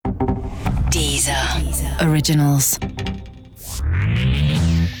Deezer Originals.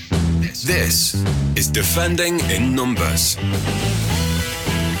 This is Defending in Numbers.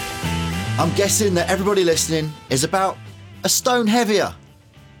 I'm guessing that everybody listening is about a stone heavier,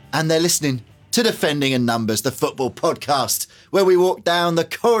 and they're listening to Defending in Numbers, the football podcast, where we walk down the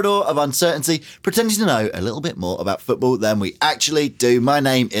corridor of uncertainty, pretending to know a little bit more about football than we actually do. My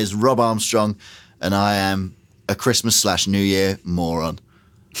name is Rob Armstrong, and I am a Christmas/New Year moron.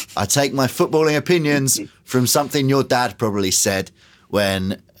 I take my footballing opinions from something your dad probably said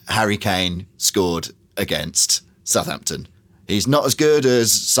when Harry Kane scored against Southampton. He's not as good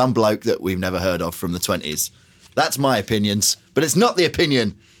as some bloke that we've never heard of from the 20s. That's my opinions, but it's not the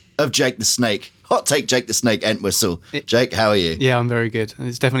opinion of Jake the Snake. Hot take Jake the Snake Entwistle. Jake, how are you? Yeah, I'm very good.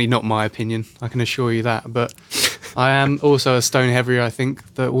 It's definitely not my opinion, I can assure you that. But I am also a stone heavier, I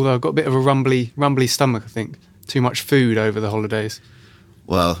think, that although I've got a bit of a rumbly stomach, I think. Too much food over the holidays.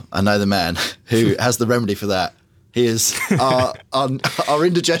 Well, I know the man who has the remedy for that. He is our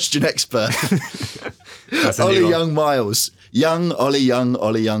indigestion expert, Ollie Young-Myles. Young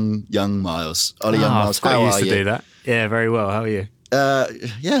Young-Myles. Ollie Young-Myles, how are you? To do that. Yeah, very well. How are you?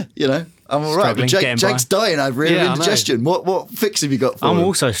 Yeah, you know, I'm all right. But Jake's dying over here with indigestion. What fix have you got for him? I'm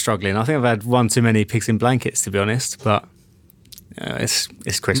also struggling. I think I've had one too many pigs in blankets, to be honest, but it's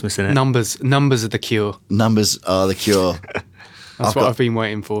Christmas, isn't it? Numbers are the cure. Numbers are the cure. That's what I've been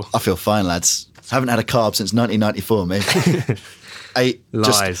waiting for. I feel fine, lads. Haven't had a carb since 1994, me. I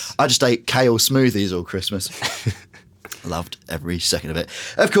just ate kale smoothies all Christmas. Loved every second of it.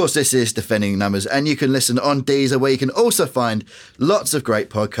 Of course, this is Defending Numbers, and you can listen on Deezer, where you can also find lots of great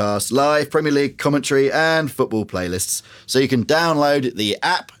podcasts, live Premier League commentary, and football playlists. So you can download the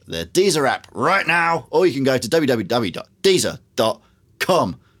app, the Deezer app, right now, or you can go to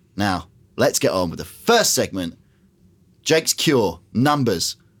www.deezer.com. Now, let's get on with the first segment. Jake's Cure,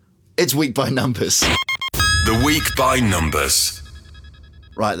 Numbers. It's Week by Numbers. The Week by Numbers.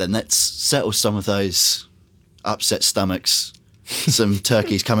 Right then, let's settle some of those upset stomachs, some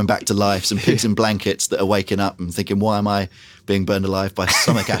turkeys coming back to life, some pigs in blankets that are waking up and thinking, why am I being burned alive by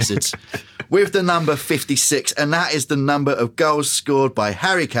stomach acids? With the number 56, and that is the number of goals scored by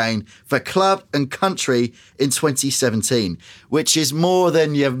Harry Kane for club and country in 2017, which is more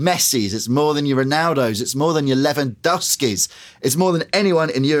than your Messis, it's more than your Ronaldos, it's more than your Lewandowskis, it's more than anyone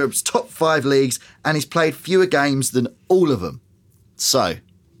in Europe's top 5 leagues, and he's played fewer games than all of them. So,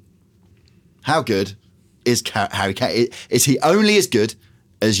 how good is Harry Kane? Is he only as good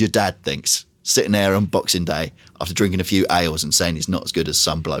as your dad thinks, sitting there on Boxing Day after drinking a few ales and saying he's not as good as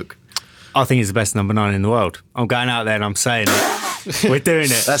some bloke? I think he's the best number 9 in the world. I'm going out there and I'm saying it. We're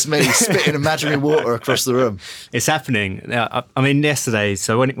doing it. That's me spitting imaginary water across the room. It's happening. I mean, yesterday,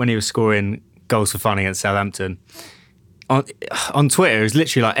 so when he was scoring goals for fun against Southampton, on Twitter, it was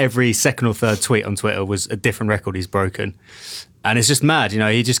literally like every second or third tweet on Twitter was a different record he's broken. And it's just mad, you know,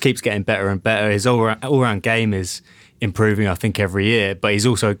 he just keeps getting better and better. His all-round game is improving, I think, every year, but he's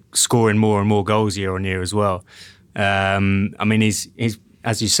also scoring more and more goals year on year as well. I mean, he's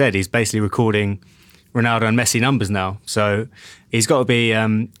as you said, he's basically recording Ronaldo and Messi numbers now. So he's got to be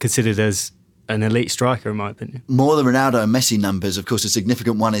considered as an elite striker, in my opinion. More than Ronaldo and Messi numbers, of course, a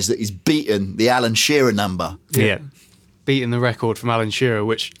significant one is that he's beaten the Alan Shearer number. Yeah. Beaten the record from Alan Shearer,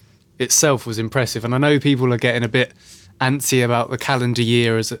 which itself was impressive. And I know people are getting a bit antsy about the calendar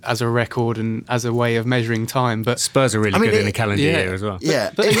year as a record and as a way of measuring time, but Spurs are really good in the calendar year as well. Yeah,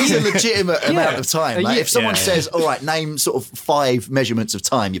 but it is a legitimate amount of time. Like, if someone says, all right, name sort of 5 measurements of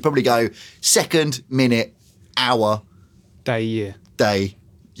time, you probably go second, minute, hour, day, year. Day.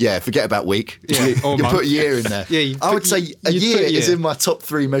 Yeah, forget about week. Yeah, you put a year in there. I would say a year is in my top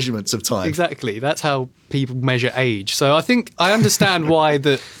 3 measurements of time. Exactly. That's how people measure age. So I think I understand why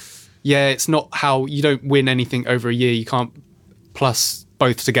that. Yeah, it's not how you don't win anything over a year. You can't plus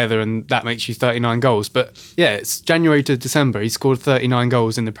both together and that makes you 39 goals. But yeah, it's January to December. He scored 39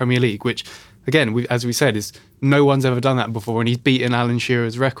 goals in the Premier League, which, again, as we said, is no one's ever done that before. And he's beaten Alan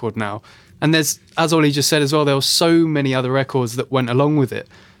Shearer's record now. And there's, as Ollie just said as well, there were so many other records that went along with it.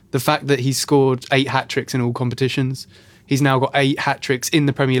 The fact that he scored 8 hat-tricks in all competitions. He's now got 8 hat-tricks in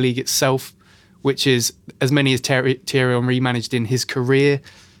the Premier League itself, which is as many as Thierry Henry managed in his career.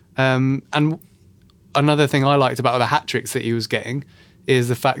 And another thing I liked about the hat-tricks that he was getting is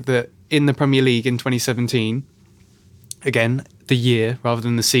the fact that in the Premier League in 2017, again, the year rather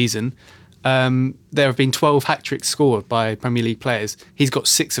than the season, there have been 12 hat-tricks scored by Premier League players. He's got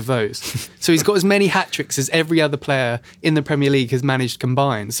 6 of those. So he's got as many hat-tricks as every other player in the Premier League has managed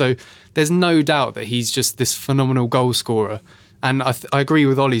combined. So there's no doubt that he's just this phenomenal goal scorer. And I agree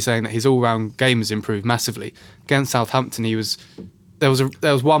with Ollie saying that his all-round game has improved massively. Against Southampton, he was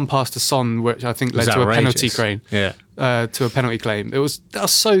there was one pass to Son which I think led to a penalty claim. Yeah. To a penalty claim. That was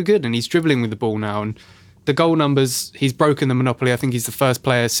so good, and he's dribbling with the ball now. And the goal numbers, he's broken the monopoly. I think he's the first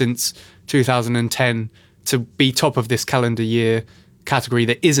player since 2010 to be top of this calendar year category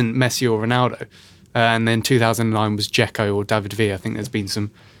that isn't Messi or Ronaldo. And then 2009 was Dzeko or David Villa. I think there's been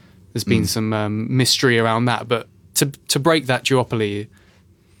some mystery around that. But to break that duopoly,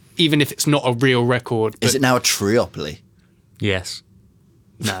 even if it's not a real record, is it now a triopoly? Yes.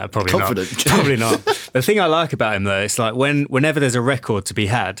 No, probably Confident. not. Probably not. The thing I like about him, though, it's like whenever there's a record to be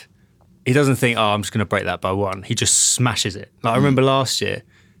had, he doesn't think, I'm just going to break that by one. He just smashes it. Like I remember last year,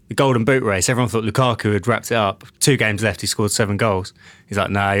 the Golden Boot race, everyone thought Lukaku had wrapped it up. 2 games left, he scored 7 goals. He's like,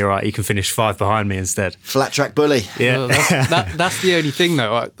 nah, you're right, you can finish 5 behind me instead. Flat track bully. Yeah. Well, that's the only thing,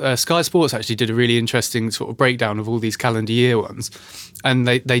 though. Sky Sports actually did a really interesting sort of breakdown of all these calendar year ones. And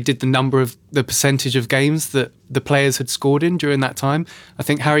they did the percentage of games that the players had scored in during that time. I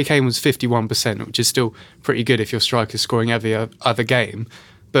think Harry Kane was 51%, which is still pretty good if your striker's scoring every other game.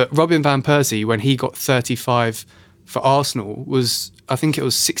 But Robin van Persie, when he got 35 for Arsenal, I think it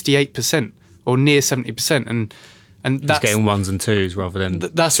was 68% or near 70%. And that's getting 1s and 2s rather than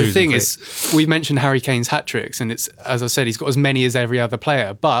that's the thing is, we mentioned Harry Kane's hat-tricks, and it's, as I said, he's got as many as every other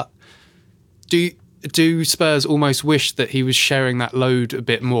player. But do Spurs almost wish that he was sharing that load a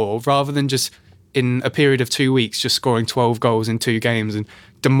bit more, rather than just in a period of 2 weeks just scoring 12 goals in 2 games and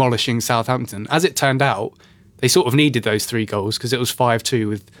demolishing Southampton? As it turned out, they sort of needed those 3 goals because it was 5-2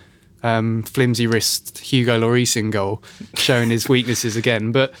 with flimsy wrist Hugo Lloris in goal, showing his weaknesses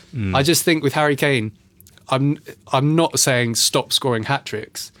again. But I just think with Harry Kane, I'm not saying stop scoring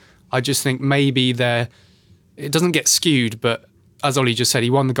hat-tricks. I just think maybe it doesn't get skewed, but as Ollie just said, he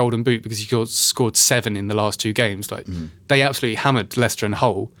won the Golden Boot because he scored 7 in the last 2 games. Like they absolutely hammered Leicester and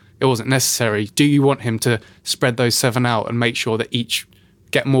Hull. It wasn't necessary. Do you want him to spread those 7 out and make sure that each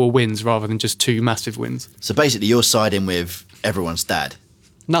get more wins rather than just 2 massive wins? So basically, you're siding with everyone's dad.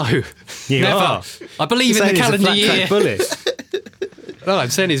 No, You never. are. I believe in the Saying he's a calendar year. flat-track bully. No, I'm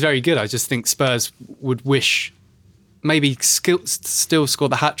saying he's very good. I just think Spurs would wish maybe still score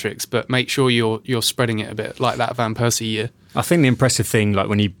the hat-tricks, but make sure you're spreading it a bit, like that Van Persie year. I think the impressive thing, like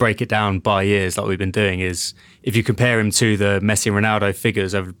when you break it down by years, like we've been doing, is if you compare him to the Messi and Ronaldo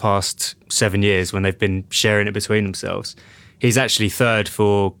figures over the past 7 years when they've been sharing it between themselves, he's actually 3rd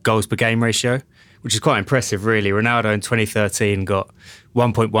for goals per game ratio, which is quite impressive, really. Ronaldo in 2013 got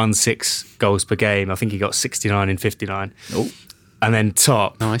 1.16 goals per game. I think he got 69 in 59. Oh. And then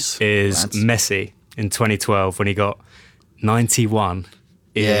top Nice. is Lads. Messi in 2012 when he got 91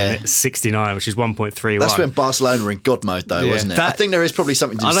 in 69, which is 1.31. That's when Barcelona were in God mode, though, Yeah. wasn't it? I think there is probably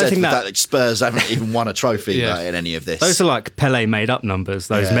something to I be don't said think with that- that. Like Spurs haven't even won a trophy Yeah. in any of this. Those are like Pele made up numbers,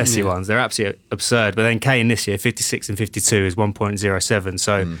 those Yeah. Messi ones. They're absolutely absurd. But then Kane this year, 56 and 52 is 1.07.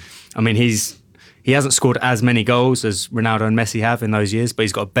 So, I mean, he hasn't scored as many goals as Ronaldo and Messi have in those years, but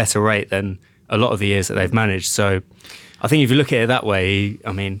he's got a better rate than a lot of the years that they've managed. So I think if you look at it that way,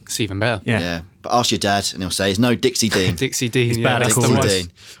 I mean, It's even better. yeah. But ask your dad, and he'll say he's no Dixie Dean. Dixie Dean. He's yeah, bad at that's the calling. one. Dixie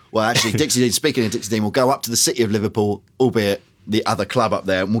Dean. Well, actually, Dixie Dean. Speaking of Dixie Dean, we'll go up to the city of Liverpool, albeit the other club up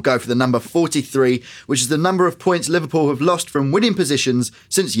there, and we'll go for the number 43, which is the number of points Liverpool have lost from winning positions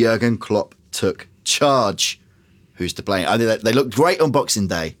since Jurgen Klopp took charge. Who's to blame? I think they looked great on Boxing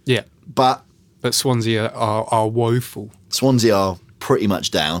Day, Yeah, but but Swansea are woeful. Swansea are pretty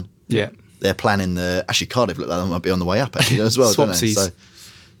much down. Yeah. They're planning actually Cardiff look like they might be on the way up actually as well, don't they? Swapsies. So,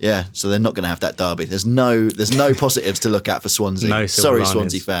 yeah, so they're not going to have that derby. There's no positives to look at for Swansea. No silver Sorry, linings.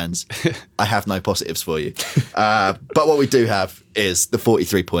 Swansea fans, I have no positives for you. But what we do have is the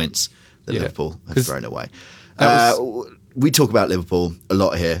 43 points that Yeah. Liverpool have 'Cause thrown away. that We talk about Liverpool a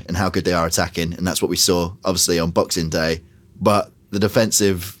lot here and how good they are attacking, and that's what we saw obviously on Boxing Day. But the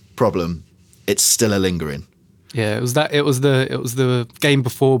defensive problem, it's still a lingering. Yeah, it was the game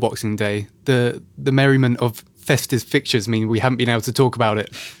before Boxing Day. The merriment of festive fixtures mean we haven't been able to talk about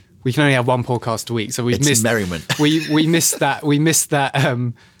it. We can only have one podcast a week, so we've It's missed merriment. We missed that. We missed that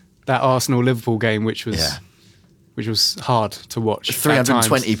Arsenal Liverpool game, which was hard to watch. at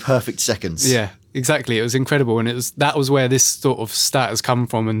 320 times. perfect seconds. Yeah, exactly. It was incredible, and that was where this sort of stat has come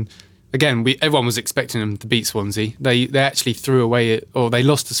from. And again, everyone was expecting them to beat Swansea. They actually threw away they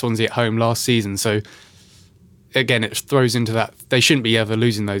lost to Swansea at home last season. So again, it throws into that they shouldn't be ever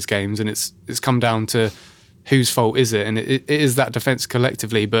losing those games, and it's come down to whose fault is it? And it is that defence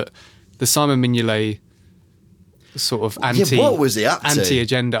collectively, but the Simon Mignolet sort of what was he up to?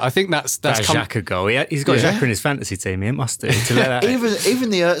 anti-agenda. I think that's That come. Xhaka goal. He's got Yeah. Xhaka in his fantasy team. He must do to let that. Even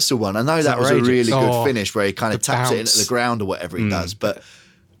the Entwistle one, I know that was a outrageous. really good Oh, finish where he kind of the taps it into bounce. the ground or whatever he does. But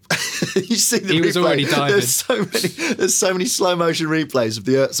You see the He was replay. already diving. There's so many slow motion replays of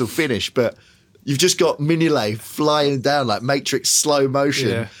the Özil finish, but you've just got Mignolet flying down like Matrix slow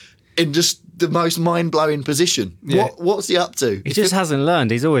motion in just the most mind blowing position. Yeah. What's he up to? He just hasn't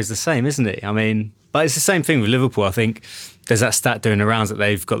learned. He's always the same, isn't he? I mean, but it's the same thing with Liverpool. I think there's that stat doing the rounds that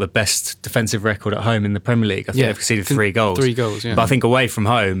they've got the best defensive record at home in the Premier League. I think they've conceded 3 goals. 3 goals, yeah. But I think away from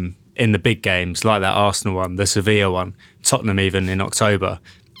home, in the big games, like that Arsenal one, the Sevilla one, Tottenham even in October,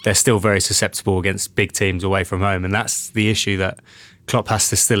 they're still very susceptible against big teams away from home. And that's the issue that Klopp has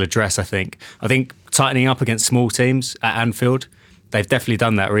to still address, I think. I think tightening up against small teams at Anfield, they've definitely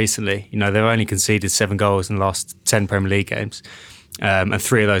done that recently. You know, they've only conceded 7 goals in the last 10 Premier League games. And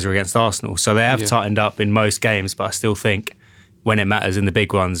 3 of those are against Arsenal. So they have tightened up in most games, but I still think when it matters in the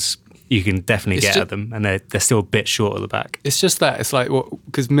big ones, you can definitely get at them, and they're still a bit short at the back. It's just that. It's like,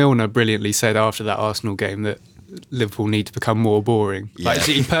 because Milner brilliantly said after that Arsenal game that Liverpool need to become more boring. Yeah. Like,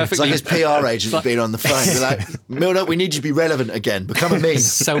 he perfectly, It's like his PR agent has been on the phone. They're like, Milner, we need you to be relevant again. Become a meme.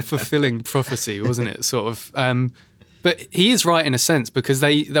 self-fulfilling prophecy, wasn't it? Sort of. But he is right in a sense, because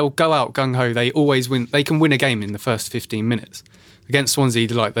they'll go out gung-ho. They always win. They can win a game in the first 15 minutes. Against Swansea,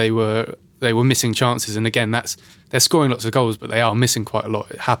 like they were missing chances, and again, they're scoring lots of goals, but they are missing quite a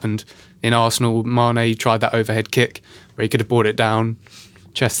lot. It happened in Arsenal. Mane tried that overhead kick where he could have brought it down,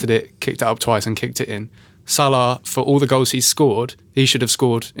 chested it, kicked it up twice, and kicked it in. Salah, for all the goals he's scored, he should have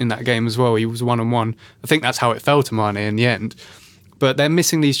scored in that game as well. He was 1-on-1. I think that's how it fell to Mane in the end. But they're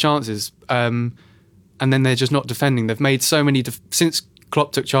missing these chances, and then they're just not defending. They've made so many since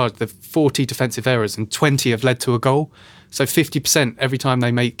Klopp took charge. They've 40 defensive errors, and 20 have led to a goal. So 50% every time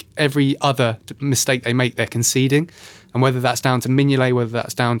they make, every other mistake they make, they're conceding. And whether that's down to Mignolet, whether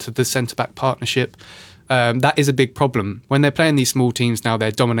that's down to the centre-back partnership, that is a big problem. When they're playing these small teams now, they're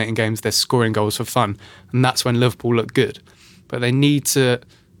dominating games, they're scoring goals for fun. And that's when Liverpool look good. But they need to,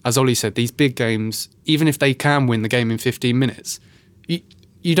 as Ollie said, these big games, even if they can win the game in 15 minutes,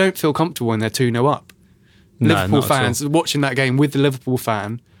 you don't feel comfortable when they're 2-0 up. No, Liverpool not at all. fans, watching that game with the Liverpool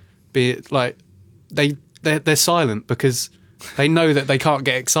fan, be it like, they're silent because they know that they can't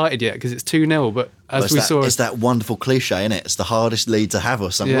get excited yet because it's 2-0. But as it's that wonderful cliche, isn't it? It's the hardest lead to have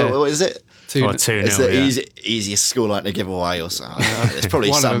or something. Yeah. What is it? 2-0, It's the yeah. easiest scoreline to give away or something. There's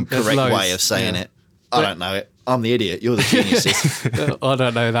probably One of some them. There's correct loads. way of saying Yeah. it. I don't know it. I'm the idiot. You're the geniuses. I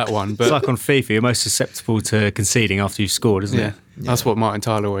don't know that one, but It's like on FIFA, you're most susceptible to conceding after you've scored, isn't yeah, it? that's what Martin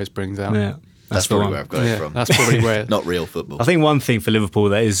Tyler always brings out. Yeah. That's the probably one. where I've got it Yeah, from. that's probably where. Not real football. I think one thing for Liverpool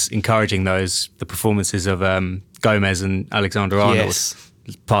that is encouraging, though, is the performances of Gomez and Alexander-Arnold. Yes.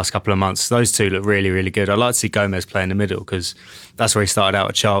 Past couple of months. Those two look really, really good. I'd like to see Gomez play in the middle because that's where he started out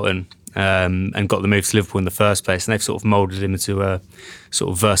at Charlton and got the move to Liverpool in the first place. And they've sort of moulded him into a sort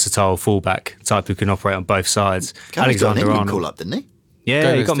of versatile fullback type who can operate on both sides. Gomez got an England call up, didn't he?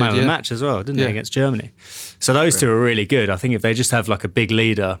 Yeah, he Gomez got man did, of the yeah. match as well, didn't Yeah. he, against Germany? So those two are really good. I think if they just have like a big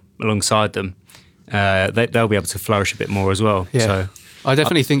leader alongside them, they'll be able to flourish a bit more as well. Yeah, So, I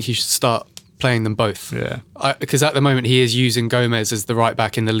definitely think he should start playing them both. Yeah. Because at the moment he is using Gomez as the right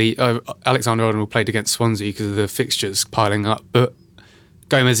back in the league. Alexander-Arnold played against Swansea because of the fixtures piling up, but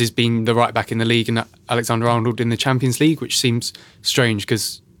Gomez has been the right back in the league and Alexander-Arnold in the Champions League, which seems strange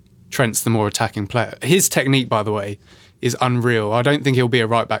because Trent's the more attacking player. His technique, by the way, is unreal. I don't think he'll be a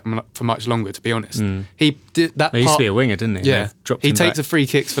right back for much longer, to be honest. He did that. he used part- to be a winger, didn't he? Yeah, They've dropped he him takes back. the free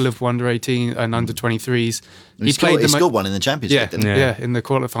kicks for Liverpool under 18 and under 23s. He scored one in the Champions Yeah, League, didn't he? yeah, in the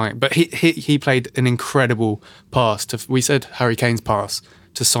qualifying. But he played an incredible pass. We said Harry Kane's pass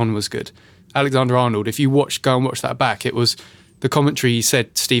to Son was good. Alexander-Arnold, if you go and watch that back, it was the commentary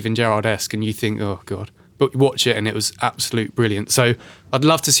said Steven Gerrard-esque, and you think, oh God. But watch it, and it was absolute brilliant. So I'd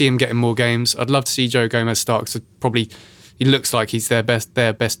love to see him getting more games. I'd love to see Joe Gomez start because he looks like he's their best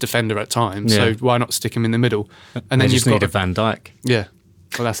defender at times. Yeah. So why not stick him in the middle? And They then just you've need got a Van Dijk. yeah.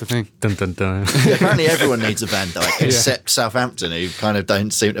 Well, that's the thing. Dun, dun, dun. Yeah, apparently everyone needs a Van Dijk except Southampton, who kind of don't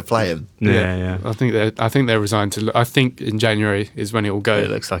seem to play him. yeah. I think they're resigned to. I think in January is when it will go.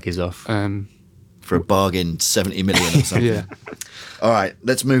 It looks like he's off. For a bargain, 70 million or something. Yeah. All right,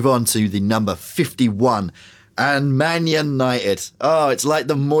 let's move on to the number 51. And Man United. Oh, it's like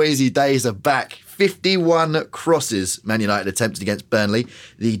the Moisey days are back. 51 crosses Man United attempted against Burnley,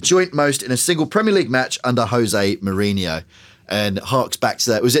 the joint most in a single Premier League match under Jose Mourinho. And harks back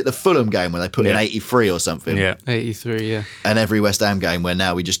to that. Was it the Fulham game where they put in 83 or something? Yeah. 83. Yeah. And every West Ham game where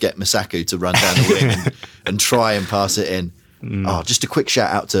now we just get Masaku to run down the wing and try and pass it in. Oh, just a quick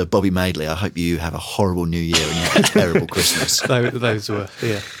shout out to Bobby Madeley. I hope you have a horrible New Year and you have a terrible Christmas. Those were.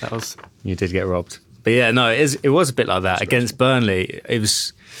 Yeah. That was. You did get robbed. But yeah, no, it was a bit like that. Against Burnley, it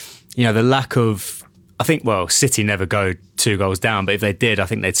was, the lack of I think, well, City never go 2 goals down, but if they did, I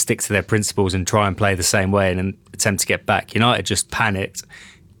think they'd stick to their principles and try and play the same way and then attempt to get back. United just panicked,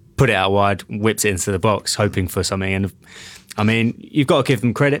 put it out wide, whipped it into the box, hoping for something. And I mean, you've got to give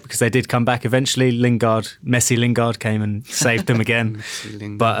them credit because they did come back eventually. Messi Lingard came and saved them again.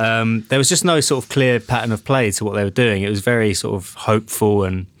 But there was just no sort of clear pattern of play to what they were doing. It was very sort of hopeful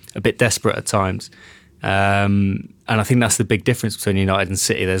and a bit desperate at times. And I think that's the big difference between United and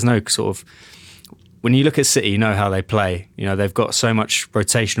City. There's no sort of... When you look at City, you know how they play. You know, they've got so much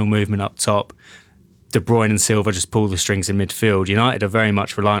rotational movement up top. De Bruyne and Silva just pull the strings in midfield. United are very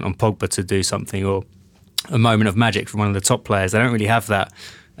much reliant on Pogba to do something or a moment of magic from one of the top players. They don't really have that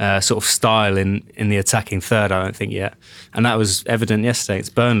sort of style in the attacking third, I don't think, yet. And that was evident yesterday. It's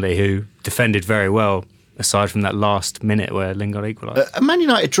Burnley who defended very well, aside from that last minute where Lingard equalised. Are Man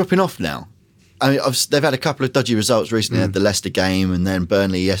United dropping off now? I mean, they've had a couple of dodgy results recently. They had the Leicester game and then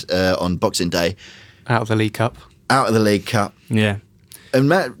Burnley on Boxing Day. Out of the League Cup. Yeah. And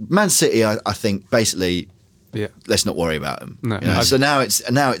Man City, I think, basically... Yeah. Let's not worry about them. No. You know? So now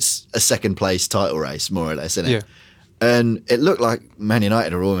it's a second place title race, more or less, isn't it? Yeah. And it looked like Man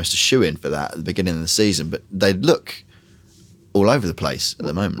United are almost a shoo-in for that at the beginning of the season, but they look all over the place at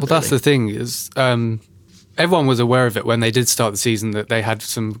the moment. Well, that's the thing is everyone was aware of it when they did start the season that they had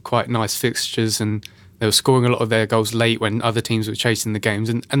some quite nice fixtures and they were scoring a lot of their goals late when other teams were chasing the games,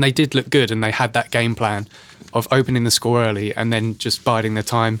 and they did look good and they had that game plan of opening the score early and then just biding their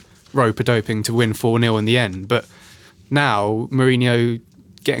time, rope-a-doping to win 4-0 in the end. But now Mourinho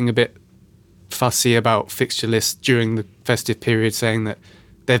getting a bit fussy about fixture lists during the festive period, saying that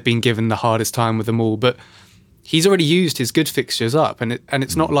they've been given the hardest time with them all, but he's already used his good fixtures up, and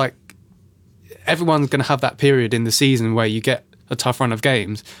it's not like everyone's going to have that period in the season where you get a tough run of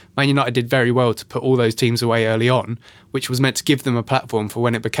games. Man United did very well to put all those teams away early on, which was meant to give them a platform for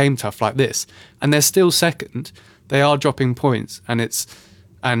when it became tough like this, and they're still second. They are dropping points, and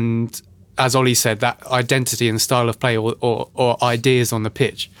as Ollie said, that identity and style of play or ideas on the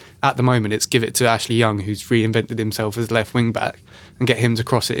pitch, at the moment it's give it to Ashley Young, who's reinvented himself as left wing back, and get him to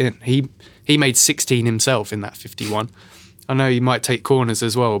cross it in. He made 16 himself in that 51. I know he might take corners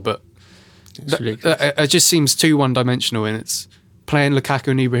as well, but it just seems too one-dimensional, and it's playing Lukaku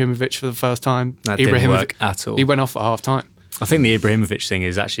and Ibrahimovic for the first time. That didn't work at all. He went off at half-time. I think the Ibrahimovic thing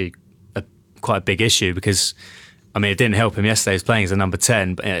is actually quite a big issue because... I mean, it didn't help him yesterday. He was playing as a number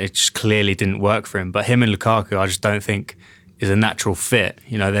 10, but it just clearly didn't work for him. But him and Lukaku, I just don't think is a natural fit.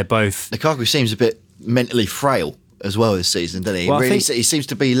 You know, they're both... Lukaku seems a bit mentally frail as well this season, doesn't he? Well, he seems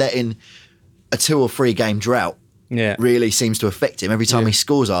to be letting a 2 or 3 game drought really seems to affect him. Every time he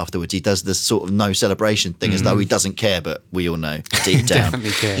scores afterwards, he does this sort of no celebration thing as though he doesn't care, but we all know deep down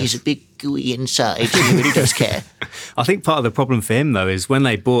he's a big gooey inside. He really does care. I think part of the problem for him, though, is when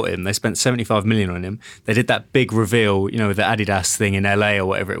they bought him, they spent 75 million on him. They did that big reveal, you know, with the Adidas thing in LA or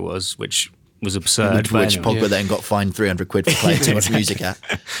whatever it was, which was absurd. Which Pogba then got fined 300 quid for playing too much music at.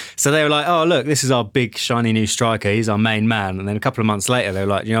 So they were like, oh, look, this is our big, shiny new striker. He's our main man. And then a couple of months later, they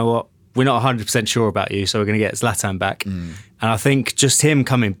were like, you know what? We're not 100% sure about you, so we're going to get Zlatan back. And I think just him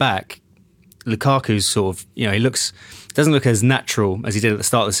coming back, Lukaku's sort of, you know, doesn't look as natural as he did at the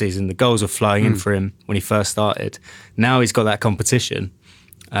start of the season. The goals were flowing in for him when he first started. Now he's got that competition.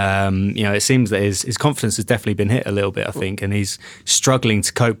 You know, it seems that his confidence has definitely been hit a little bit, I think, and he's struggling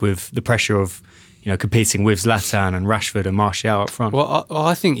to cope with the pressure of, you know, competing with Zlatan and Rashford and Martial up front. Well,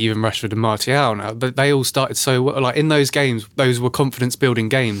 I think even Rashford and Martial now, they all started so well. Like in those games, those were confidence-building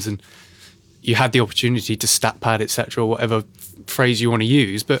games, and you had the opportunity to stat pad, etc., or whatever phrase you want to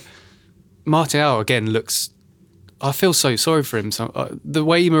use. But Martial again looks. I feel so sorry for him. So, the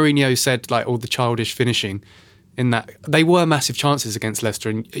way Mourinho said, like all the childish finishing, in that they were massive chances against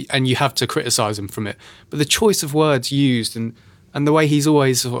Leicester, and you have to criticise him from it. But the choice of words used and the way he's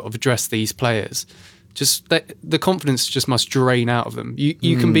always sort of addressed these players, just the confidence just must drain out of them.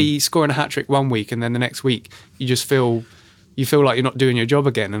 You can be scoring a hat trick one week, and then the next week you just feel like you're not doing your job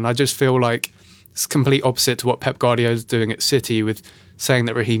again. And I just feel like it's complete opposite to what Pep Guardiola's doing at City with saying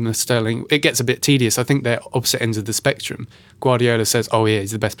that Raheem Sterling. It gets a bit tedious. I think they're opposite ends of the spectrum. Guardiola says, oh yeah,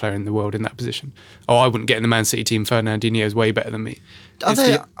 he's the best player in the world in that position. Oh, I wouldn't get in the Man City team. Fernandinho's way better than me. Are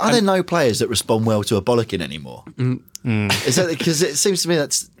there no players that respond well to a bollocking anymore? Is that because it seems to me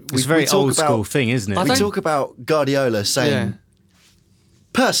that's it's a very old school thing, isn't it? We talk about Guardiola saying,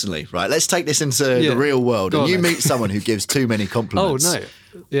 personally, right? Let's take this into the real world, and you meet someone who gives too many compliments. Oh no.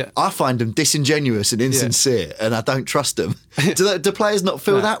 Yeah, I find them disingenuous and insincere, and I don't trust them. Do players not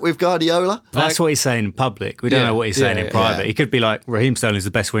feel that with Guardiola? That's what he's saying in public. We don't know what he's saying in private. He could be like, Raheem Sterling's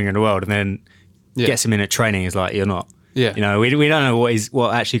the best winger in the world, and then gets him in at training. He's like, you're not. Yeah. You know, we don't know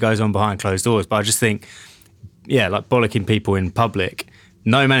what actually goes on behind closed doors, but I just think, yeah, like bollocking people in public,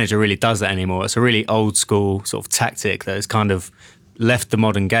 no manager really does that anymore. It's a really old school sort of tactic that has kind of left the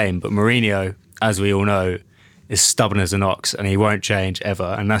modern game. But Mourinho, as we all know, is stubborn as an ox, and he won't change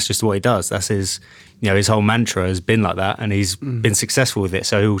ever. And that's just what he does. That's his, you know, his whole mantra has been like that, and he's been successful with it.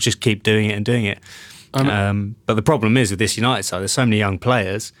 So he'll just keep doing it and doing it. But the problem is with this United side, there's so many young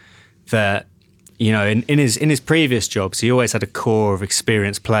players that, you know, in his previous jobs, he always had a core of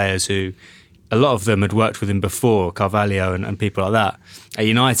experienced players who, a lot of them had worked with him before, Carvalho and people like that. At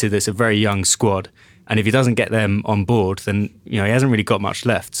United, it's a very young squad, and if he doesn't get them on board, then, you know, he hasn't really got much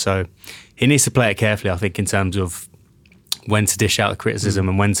left. So he needs to play it carefully, I think, in terms of when to dish out the criticism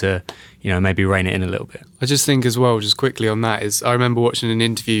and when to, you know, maybe rein it in a little bit. I just think as well, just quickly on that, is I remember watching an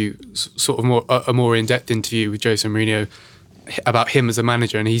interview, sort of a more in-depth interview with Jose Mourinho about him as a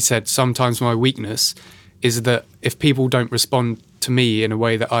manager, and he said, sometimes my weakness is that if people don't respond to me in a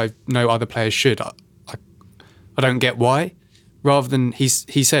way that I know other players should, I don't get why. Rather than, he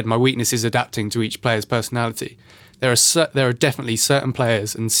said, my weakness is adapting to each player's personality. There are definitely certain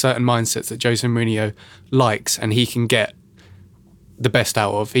players and certain mindsets that Jose Mourinho likes, and he can get the best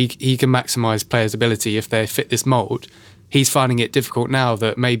out of. He can maximise players' ability if they fit this mould. He's finding it difficult now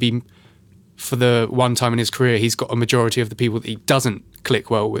that maybe for the one time in his career he's got a majority of the people that he doesn't click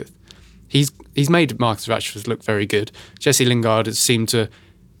well with. He's made Marcus Rashford look very good. Jesse Lingard has seemed to,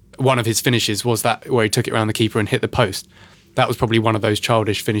 one of his finishes was that where he took it around the keeper and hit the post. That was probably one of those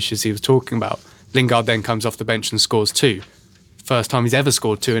childish finishes he was talking about. Lingard then comes off the bench and scores 2. First time he's ever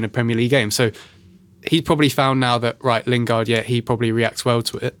scored 2 in a Premier League game. So he's probably found now that, right, Lingard, yeah, he probably reacts well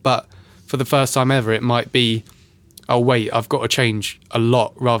to it. But for the first time ever, it might be, oh, wait, I've got to change a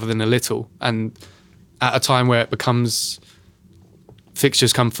lot rather than a little. And at a time where it becomes,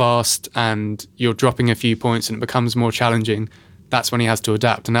 fixtures come fast and you're dropping a few points and it becomes more challenging, that's when he has to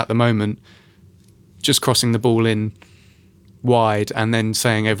adapt. And at the moment, just crossing the ball in wide and then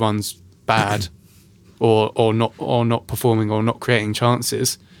saying everyone's bad or not performing or not creating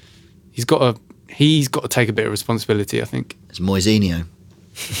chances, he's got to take a bit of responsibility, I think. It's Moisinho.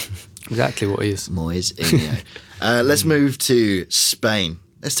 Exactly what he is. Moisinho. Let's move to Spain.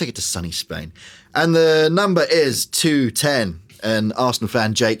 Let's take it to sunny Spain. And the number is 210. And Arsenal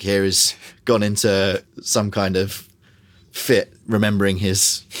fan Jake here has gone into some kind of fit remembering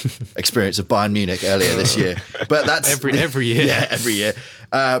his experience of Bayern Munich earlier this year. But that's every year. Yeah, every year.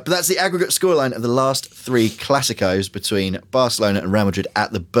 But that's the aggregate scoreline of the last 3 Clásicos between Barcelona and Real Madrid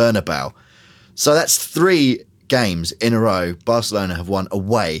at the Bernabeu. So that's 3 games in a row Barcelona have won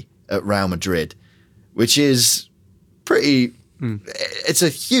away at Real Madrid, which is pretty... It's a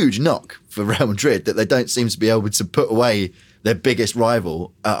huge knock for Real Madrid that they don't seem to be able to put away their biggest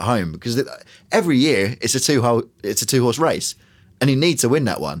rival at home, because every year it's a two-horse race and you need to win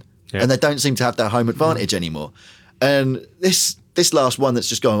that one. Yeah. And they don't seem to have that home advantage anymore. And this last one that's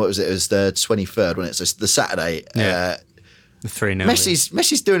just gone, what was it? It was the 23rd, when it's the Saturday. Yeah. The 3-0.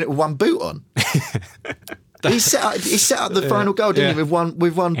 Messi's doing it with one boot on. he set up the final goal, didn't he,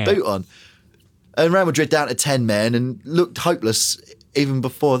 with one boot on. And Real Madrid down to 10 men and looked hopeless even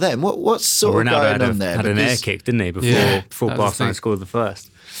before then. What's sort of going on there? Had an air kick, didn't he, before Barcelona scored the first?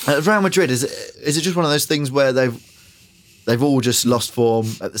 Real Madrid, is it just one of those things where they've all just lost form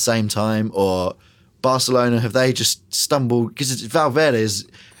at the same time, or Barcelona, have they just stumbled? Because Valverde is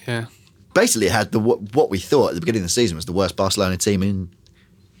basically had what we thought at the beginning of the season was the worst Barcelona team in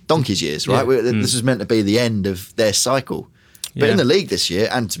donkey's years, right? This was meant to be the end of their cycle. But in the league this year,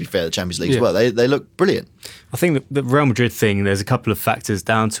 and to be fair, the Champions League as well, they look brilliant. I think the Real Madrid thing, there's a couple of factors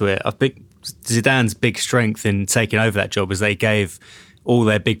down to it. I think Zidane's big strength in taking over that job is they gave all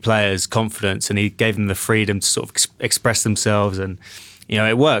their big players confidence, and he gave them the freedom to sort of express themselves, and you know,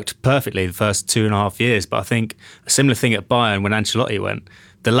 it worked perfectly the first 2.5 years. But I think a similar thing at Bayern when Ancelotti went,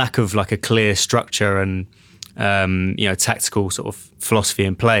 the lack of like a clear structure and tactical sort of philosophy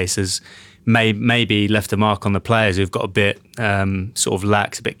in place has maybe left a mark on the players who've got a bit sort of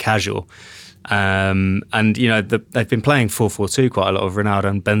lax, a bit casual. And you know, they've been playing 4-4-2 quite a lot of Ronaldo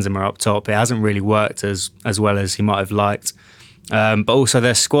and Benzema up top. It hasn't really worked as well as he might have liked. But also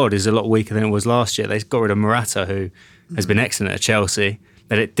their squad is a lot weaker than it was last year. They got rid of Morata, who has been excellent at Chelsea,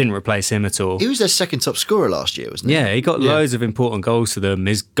 but it didn't replace him at all. He was their second top scorer last year, wasn't he? Yeah, he got loads of important goals to them.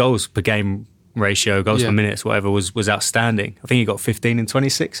 His goals per game ratio, goals per minutes, whatever, was outstanding. I think he got 15 and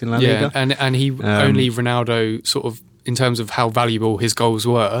 26 in La Liga. And he only Ronaldo, sort of in terms of how valuable his goals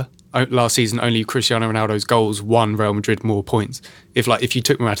were last season, only Cristiano Ronaldo's goals won Real Madrid more points. If you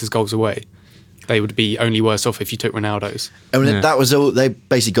took Morata's goals away, they would be only worse off if you took Ronaldo's. I mean, that was all. They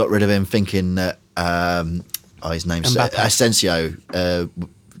basically got rid of him thinking that his name's Mbappé. Asensio.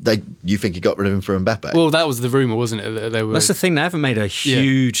 You think he got rid of him for Mbappé? Well, that was the rumour, wasn't it? That they were. That's the thing. They haven't made a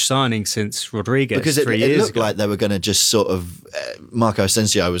huge signing since Rodriguez because 3 it years looked ago. like they were going to just sort of Marco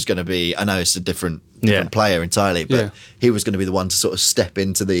Asensio was going to be. I know it's a different player entirely, but he was going to be the one to sort of step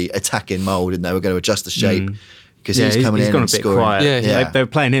into the attacking mould, and they were going to adjust the shape because he's coming in gone and a bit scoring. quiet. Yeah. They were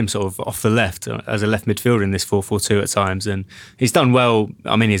playing him sort of off the left as a left midfielder in this 4-4-2 at times, and he's done well.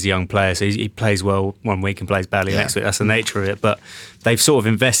 I mean, he's a young player, so he plays well one week and plays badly next week. That's the nature of it. But they've sort of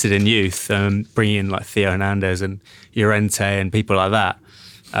invested in youth, bringing in like Theo Hernandez and Llorente and people like that.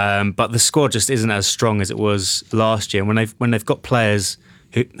 But the squad just isn't as strong as it was last year. And when they've got players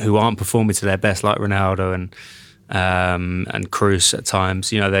who aren't performing to their best, like Ronaldo and Cruz at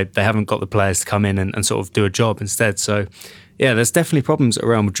times, you know, they haven't got the players to come in and sort of do a job instead. So, yeah, there's definitely problems at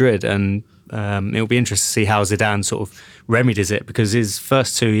Real Madrid, and it'll be interesting to see how Zidane sort of remedies it, because his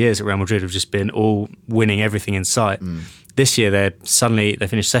first 2 years at Real Madrid have just been all winning everything in sight. This year, they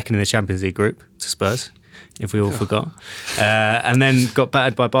finished second in the Champions League group to Spurs, if we all forgot, and then got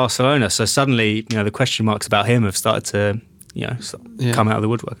battered by Barcelona. So suddenly, you know, the question marks about him have started to, you know, come out of the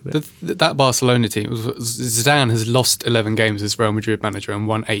woodwork a bit. That Barcelona team, Zidane has lost 11 games as Real Madrid manager and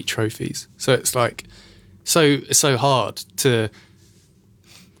won 8 trophies. So it's like it's so hard to.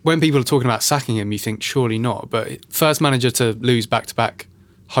 When people are talking about sacking him, you think surely not. But first manager to lose back-to-back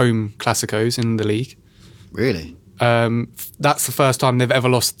home Clásicos in the league. Really? That's the first time they've ever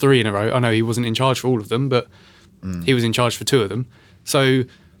lost 3 in a row. I know he wasn't in charge for all of them, but he was in charge for 2 of them. So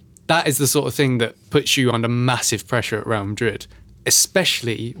that is the sort of thing that puts you under massive pressure at Real Madrid,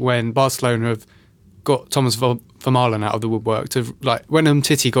 especially when Barcelona have got Thomas Vermaelen out of the woodwork. When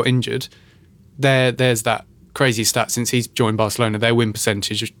Umtiti got injured, there's that crazy stat since he's joined Barcelona, their win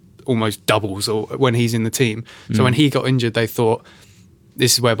percentage almost doubles or when he's in the team. So when he got injured, they thought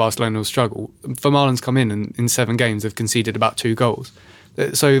this is where Barcelona will struggle. Vermaelen's come in, and in 7 games they've conceded about 2 goals.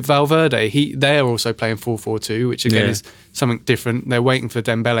 So Valverde, they're also playing 4-4-2, which again is something different. They're waiting for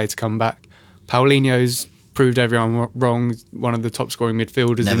Dembele to come back. Paulinho's proved everyone wrong. One of the top scoring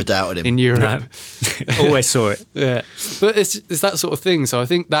midfielders. Never doubted him in Europe. No. Always saw it. Yeah, but it's that sort of thing. So I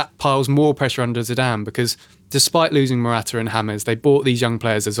think that piles more pressure under Zidane, because despite losing Morata and James, they bought these young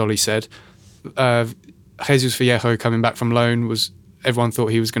players, as Ollie said. Jesus Vallejo coming back from loan everyone thought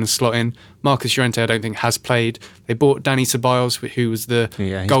he was going to slot in. Marcus Llorente, I don't think, has played. They bought Dani Ceballos, who was the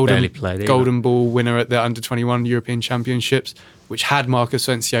golden ball winner at the under-21 European Championships, which had Marcus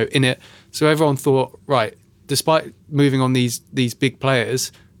Asensio in it. So everyone thought, right, despite moving on these big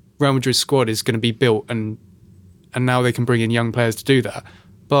players, Real Madrid's squad is going to be built, and now they can bring in young players to do that.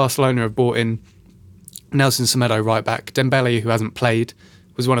 Barcelona have brought in Nelson Semedo right back. Dembele, who hasn't played,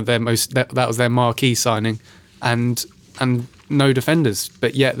 was one of their that was their marquee signing, and no defenders,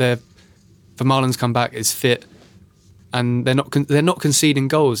 but yet Vermaelen's come back, is fit, and they're not conceding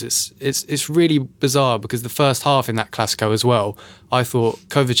goals. It's really bizarre, because the first half in that Clásico as well, I thought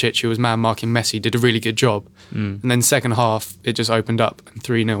Kovacic, who was man marking Messi, did a really good job, and then second half it just opened up and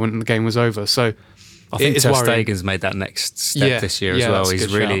 3-0 and the game was over. So I think Ter Stegen's made that next step this year as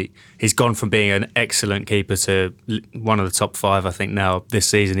well. He's gone from being an excellent keeper to one of the top 5, I think, now this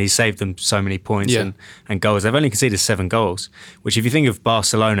season. He's saved them so many points and goals. They've only conceded 7 goals, which, if you think of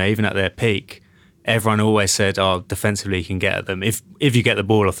Barcelona, even at their peak, everyone always said, oh, defensively you can get at them. If you get the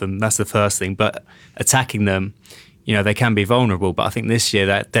ball off them, that's the first thing. But attacking them, you know, they can be vulnerable. But I think this year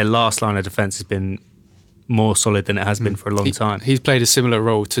that their last line of defence has been more solid than it has been for a long time. He's played a similar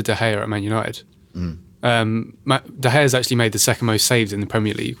role to De Gea at Man United. De Gea's actually made the second most saves in the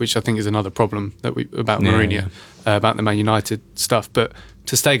Premier League, which I think is another problem about Mourinho, about the Man United stuff. But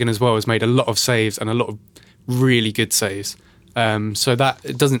Ter Stegen as well has made a lot of saves, and a lot of really good saves. So that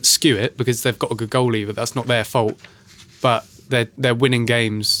it doesn't skew it, because they've got a good goalie, but that's not their fault. But they're winning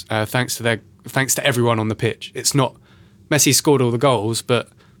games thanks to everyone on the pitch. It's not Messi scored all the goals, but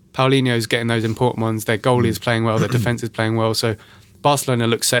Paulinho's getting those important ones. Their goalie is playing well, their defence is playing well. So Barcelona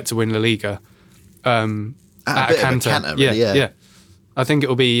looks set to win La Liga. At a canter, really. I think it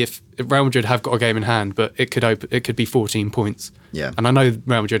will be if Real Madrid have got a game in hand, but it could be 14 points. Yeah, and I know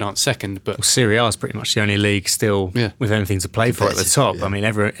Real Madrid aren't second, but Serie A is pretty much the only league still with anything to play for at the top. Yeah. I mean,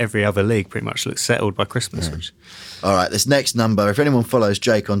 every other league pretty much looks settled by Christmas. Yeah. All right, this next number, if anyone follows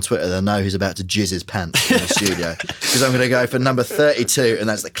Jake on Twitter, they'll know he's about to jizz his pants in the studio, because I'm going to go for number 32, and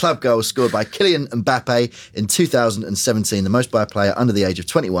that's the club goal scored by Kylian Mbappé in 2017, the most by a player under the age of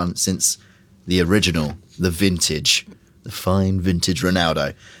 21 since the original, the fine vintage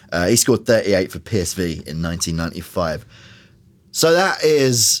Ronaldo. He scored 38 for PSV in 1995. So that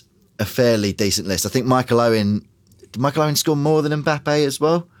is a fairly decent list. I think Michael Owen scored more than Mbappé as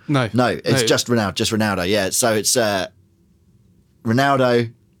well? No, it's just Ronaldo. Yeah, so it's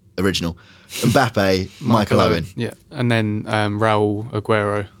Ronaldo, original, Mbappe, Michael Owen. Yeah, and then Raul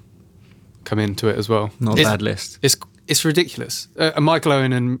Aguero come into it as well. Not a bad list. It's ridiculous. Michael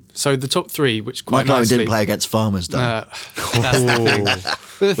Owen, and so the top three, which quite Michael Owen nicely, didn't play against Farmers, though. That's the thing.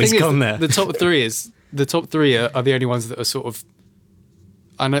 But the thing gone is, there. the top three are the only ones that are sort of.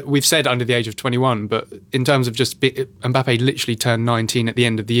 I know we've said under the age of 21, but in terms of just Mbappe literally turned 19 at the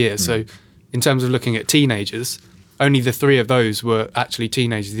end of the year. So, in terms of looking at teenagers, only the three of those were actually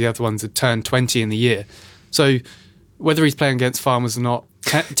teenagers. The other ones had turned 20 in the year. So, whether he's playing against Farmers or not,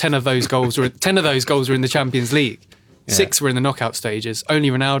 10 of those goals were in the Champions League. Yeah. 6 were in the knockout stages. Only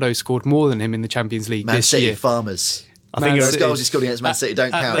Ronaldo scored more than him in the Champions League Man this City, year. Farmers. I think those goals he scored against Man City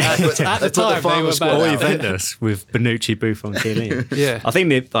don't count. At the time, they were bad. Or Juventus with Bonucci, Buffon, Kylian. Yeah. I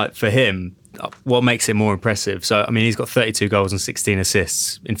think for him, what makes it more impressive, so I mean, he's got 32 goals and 16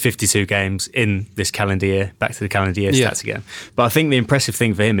 assists in 52 games in this calendar year, back to the calendar year stats again. But I think the impressive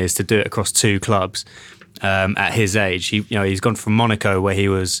thing for him is to do it across 2 clubs at his age. He's gone from Monaco, where he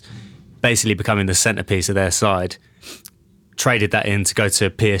was basically becoming the centrepiece of their side, traded that in to go to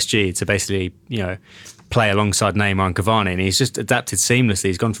PSG to basically, play alongside Neymar and Cavani, and he's just adapted seamlessly.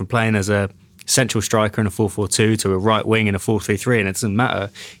 He's gone from playing as a central striker in a 4-4-2 to a right wing in a 4-3-3, and it doesn't matter.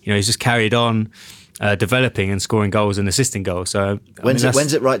 He's just carried on developing and scoring goals and assisting goals. So when's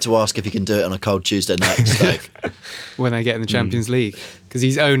it right to ask if he can do it on a cold Tuesday night at Stoke? When they get in the Champions League, because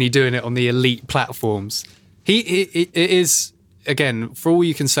he's only doing it on the elite platforms. It is, again, for all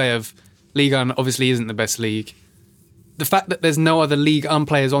you can say of Liga, and obviously isn't the best league, the fact that there's no other League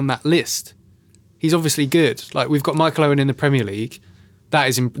players on that list, he's obviously good. Like, we've got Michael Owen in the Premier League.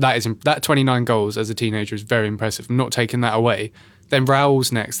 That 29 goals as a teenager is very impressive. I'm not taking that away. Then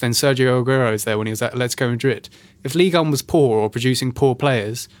Raul's next. Then Sergio Aguero is there when he was at Atletico Madrid. If Ligue 1 was poor or producing poor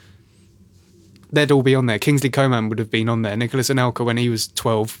players, they'd all be on there. Kingsley Coman would have been on there. Nicolas Anelka, when he was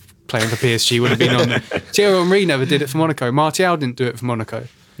 12 playing for PSG, would have been on there. Thierry Henry never did it for Monaco. Martial didn't do it for Monaco.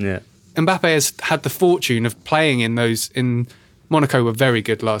 Yeah. Mbappe has had the fortune of playing in Monaco were very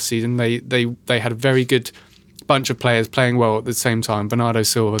good last season. They had a very good bunch of players playing well at the same time. Bernardo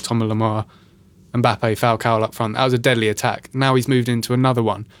Silva, Thomas Lemar, Mbappe, Falcao up front. That was a deadly attack. Now he's moved into another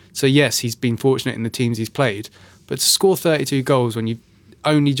one. So yes, he's been fortunate in the teams he's played. But to score 32 goals when he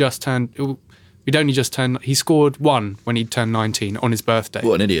scored 1 when he turned 19 on his birthday.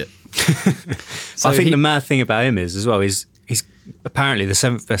 What an idiot. So I think the mad thing about him is, as well, he's apparently the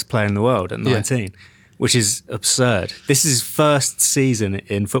 7th best player in the world at 19, which is absurd. This is his first season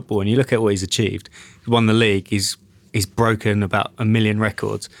in football, and you look at what he's achieved. He's won the league. He's broken about 1 million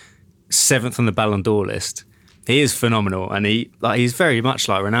records. 7th on the Ballon d'Or list. He is phenomenal, and he's very much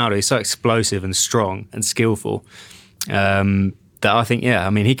like Ronaldo. He's so explosive and strong and skillful that I think,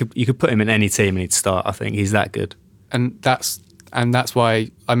 you could put him in any team and he'd start. I think he's that good. And that's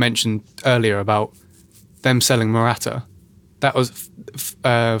why I mentioned earlier about them selling Morata. That was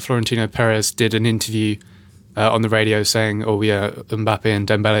Florentino Perez did an interview on the radio saying, "Oh yeah, Mbappe and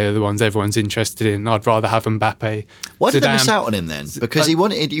Dembele are the ones everyone's interested in. I'd rather have Mbappe." Why did they miss out on him then? Because he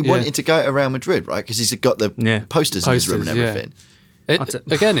wanted to go to Real Madrid, right? Because he's got the posters in his room and everything. It must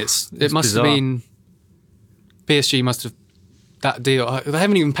bizarre. have been PSG must have that deal. They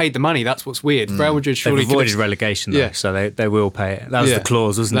haven't even paid the money. That's what's weird. Real Madrid surely They've avoided relegation, though, so they will pay it. That was the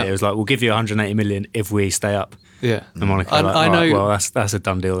clause, wasn't it? It was like, we'll give you 180 million if we stay up. Yeah, and Monaco. I know. Well, that's a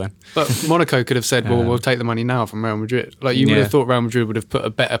done deal then. But Monaco could have said, "Well, we'll take the money now from Real Madrid." Like, you would have thought Real Madrid would have put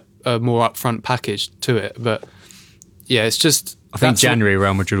a more upfront package to it. But yeah, it's just. I think January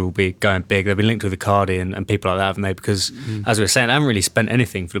Real Madrid will be going big. They've been linked with Icardi and people like that, haven't they? Because as we were saying, they haven't really spent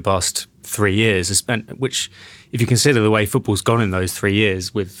anything for the past 3 years. They spent, which, if you consider the way football's gone in those 3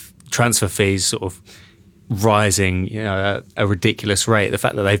 years, with transfer fees sort of rising, at a ridiculous rate, the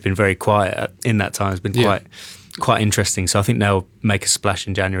fact that they've been very quiet in that time has been quite interesting. So I think they'll make a splash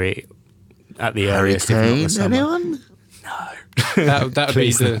in January at the earliest. Harry Kane, anyone? No. That'd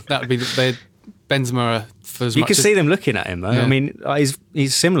be the Benzema. For as you much can as, see them looking at him, though. Yeah. I mean,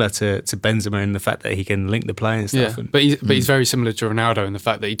 he's similar to Benzema in the fact that he can link the play and stuff. Yeah, but he's very similar to Ronaldo in the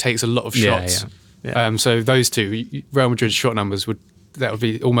fact that he takes a lot of shots. Yeah. So those two, Real Madrid's shot numbers would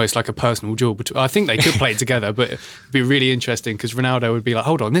be almost like a personal duel. I think they could play together, but it'd be really interesting because Ronaldo would be like,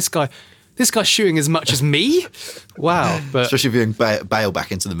 "Hold on, this guy's shooting as much as me." Wow, but especially if you bring Bale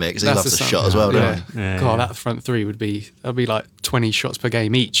back into the mix, he loves a shot as well, don't he? God, that front three would be like 20 shots per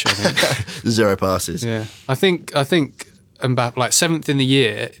game each. I think 0 passes. Yeah, I think Mbappe, like 7th in the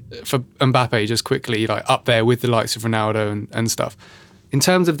year for Mbappe, just quickly, like up there with the likes of Ronaldo and stuff. In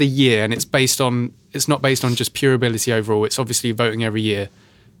terms of the year, and it's not based on just pure ability overall. It's obviously voting every year.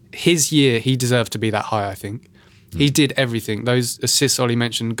 his year, he deserved to be that high, I think. He did everything. Those assists Ollie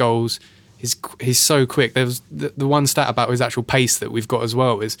mentioned, goals, he's so quick. There was the one stat about his actual pace that we've got as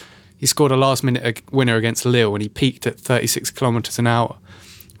well is he scored a last-minute winner against Lille and he peaked at 36 kilometres an hour,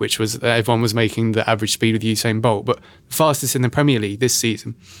 which was, everyone was making the average speed with Usain Bolt. But the fastest in the Premier League this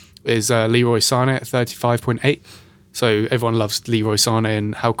season is Leroy Sané at 35.8. So everyone loves Leroy Sané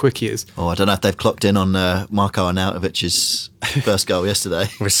and how quick he is. Oh, I don't know if they've clocked in on Marko Arnautovic's first goal yesterday.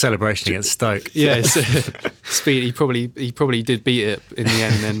 With a celebration against Stoke. Yeah, speed. He probably did beat it in the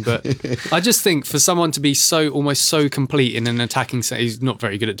end then. But I just think for someone to be almost so complete in an attacking set, he's not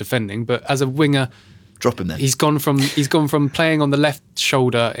very good at defending. But as a winger, drop him then. He's gone from playing on the left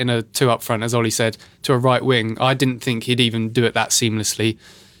shoulder in a 2 up front, as Ollie said, to a right wing. I didn't think he'd even do it that seamlessly.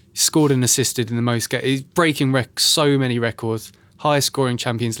 He scored and assisted in the most games. He's breaking so many records. Highest scoring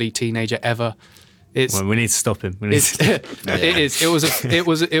Champions League teenager ever. Well, we need to stop him. It is.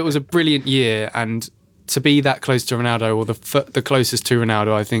 It was a brilliant year, and to be that close to Ronaldo, or the closest to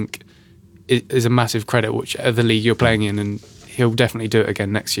Ronaldo, I think is a massive credit. Whichever league you're playing in, and he'll definitely do it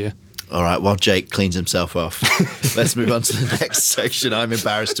again next year. All right, while Jake cleans himself off, let's move on to the next section. I'm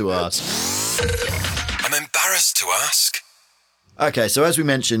embarrassed to ask. I'm embarrassed to ask. Okay, so as we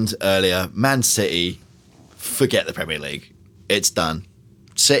mentioned earlier, Man City, forget the Premier League. It's done.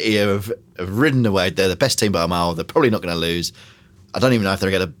 City have ridden away. They're the best team by a mile. They're probably not going to lose. I don't even know if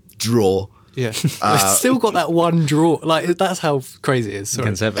they're going to draw. Yeah, they've still got that one draw. Like, that's how crazy it is. Sorry.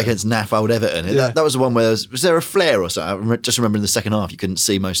 Against NAF Old Everton. Yeah. That was the one where was there a flare or something? I just remember in the second half you couldn't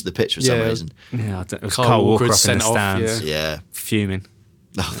see most of the pitch for some reason. Yeah, it was Carl Walker up in the stands. Yeah. Fuming.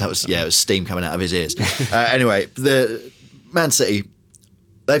 Oh, it was steam coming out of his ears. Anyway, the Man City,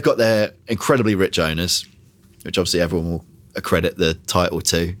 they've got their incredibly rich owners, which obviously everyone will accredit the title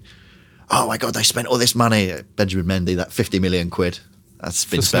to. Oh my God, they spent all this money. Benjamin Mendy, that 50 million quid. That's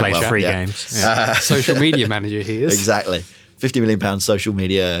been spent well. 3 games. Yeah. Social media manager he is. Exactly. £50 million social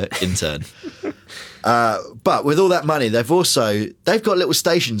media intern. But with all that money, they've got little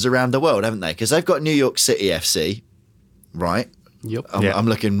stations around the world, haven't they? Because they've got New York City FC, right? Yep. I'm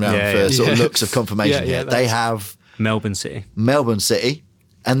looking around for sort of looks of confirmation here. They have Melbourne City.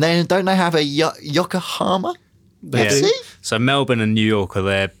 And then don't they have a Yokohama FC? So Melbourne and New York are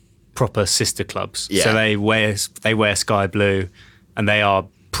their proper sister clubs. Yeah. So they wear sky blue, and they are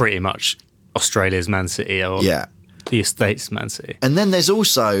pretty much Australia's Man City or the Estates Man City. And then there's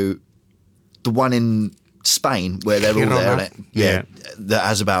also the one in Spain where they're all there, isn't it? Yeah. That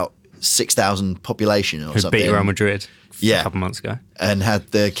has about 6,000 population or something. Who beat Real Madrid a couple months ago. And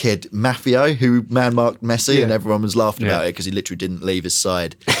had the kid Mafio, who man-marked Messi, and everyone was laughing about it because he literally didn't leave his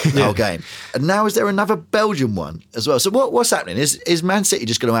side the whole game. And now is there another Belgian one as well? So what's happening? Is Man City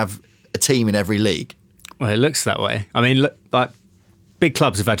just going to have a team in every league? Well, it looks that way. I mean, big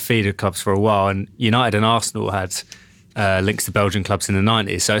clubs have had feeder clubs for a while, and United and Arsenal had links to Belgian clubs in the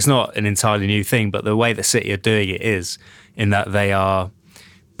 90s. So it's not an entirely new thing, but the way that City are doing it is in that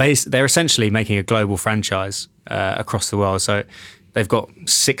they're essentially making a global franchise across the world. So they've got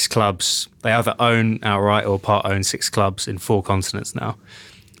 6 clubs. They either own outright or part-own 6 clubs in 4 continents now.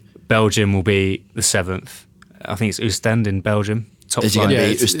 Belgium will be the 7th. I think it's Oostende in Belgium. Is it going to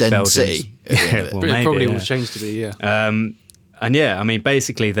be Oostende City? Well, maybe, probably will change to be, And I mean,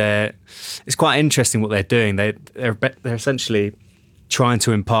 basically, it's quite interesting what they're doing. They're essentially trying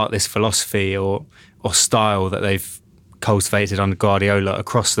to impart this philosophy or style that they've cultivated under Guardiola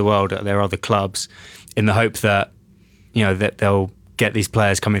across the world at their other clubs, in the hope that that they'll get these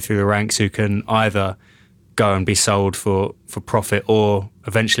players coming through the ranks who can either go and be sold for profit or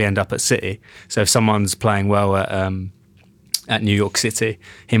eventually end up at City. So if someone's playing well at New York City,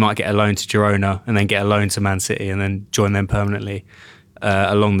 he might get a loan to Girona and then get a loan to Man City and then join them permanently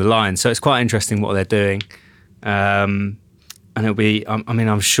along the line. So it's quite interesting what they're doing. And it'll be,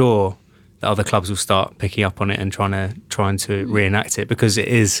 I'm sure that other clubs will start picking up on it and trying to reenact it, because it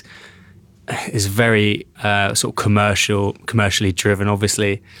is very sort of commercially driven,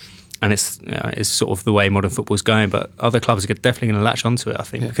 obviously. And it's sort of the way modern football's going, but other clubs are definitely going to latch onto it, I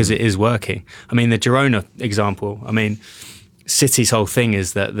think, because it is working. I mean, the Girona example, City's whole thing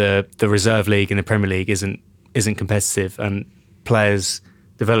is that the reserve league in the Premier League isn't competitive and players'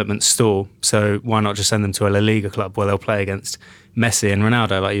 development stall. So why not just send them to a La Liga club where they'll play against Messi and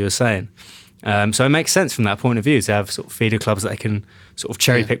Ronaldo, like you were saying? So it makes sense from that point of view to have sort of feeder clubs that they can sort of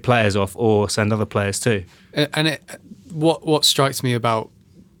cherry pick players off or send other players to. And what strikes me about,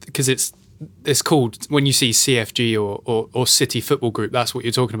 because it's called, when you see CFG or City Football Group, that's what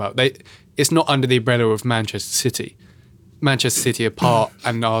you're talking about. It's not under the umbrella of Manchester City. Manchester City are part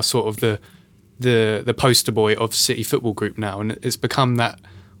and are sort of the poster boy of City Football Group now, and it's become that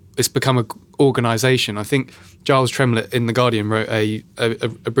it's become an organisation. I think Giles Tremlett in The Guardian wrote a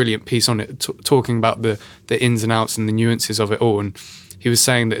brilliant piece on it, talking about the ins and outs and the nuances of it all. And he was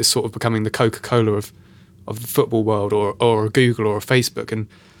saying that it's sort of becoming the Coca-Cola of the football world, or a Google or a Facebook. And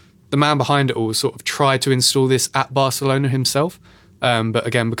the man behind it all sort of tried to install this at Barcelona himself. But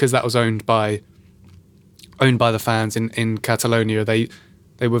again, because that was owned by the fans in Catalonia, they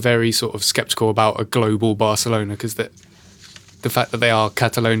were very sort of sceptical about a global Barcelona, because the fact that they are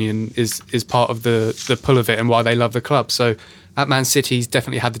Catalonian is part of the pull of it and why they love the club. So at Man City, he's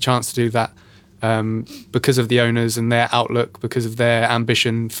definitely had the chance to do that because of the owners and their outlook, because of their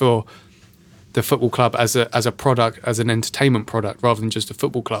ambition for the football club as a product, as an entertainment product, rather than just a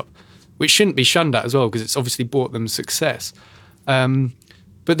football club, which shouldn't be shunned at as well, because it's obviously brought them success.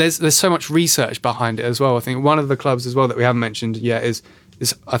 But there's so much research behind it as well. I think one of the clubs as well that we haven't mentioned yet is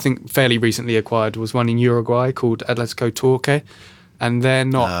I think fairly recently acquired, was one in Uruguay called Atletico Torque, and they're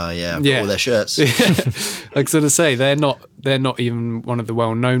not. All their shirts. Like I was going to say, they're not even one of the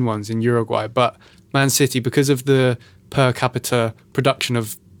well-known ones in Uruguay. But Man City, because of the per capita production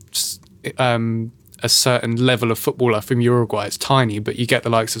of a certain level of footballer from Uruguay, it's tiny, but you get the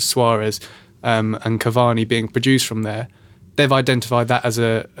likes of Suarez and Cavani being produced from there. They've identified that as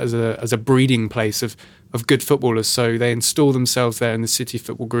a breeding place of good footballers. So they install themselves there in the City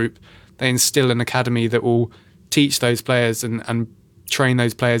Football Group. They instill an academy that will teach those players and train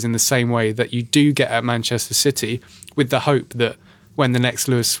those players in the same way that you do get at Manchester City, with the hope that when the next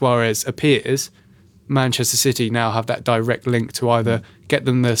Luis Suarez appears, Manchester City now have that direct link to either get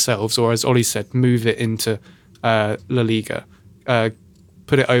them themselves, or, as Ollie said, move it into La Liga,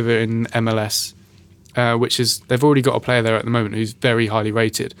 put it over in MLS, which is, they've already got a player there at the moment who's very highly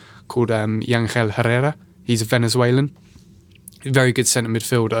rated, called Yangel Herrera. He's a Venezuelan, very good centre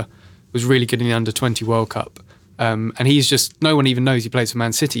midfielder, was really good in the Under-20 World Cup. And he's just, no one even knows he plays for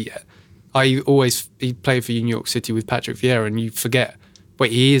Man City yet. He played for New York City with Patrick Vieira, and you forget,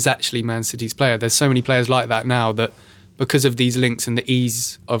 wait, he is actually Man City's player. There's so many players like that now that, because of these links and the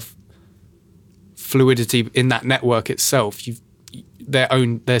ease of fluidity in that network itself,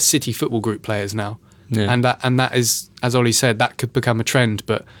 they're City Football Group players now. Yeah. And that is, as Ollie said, that could become a trend,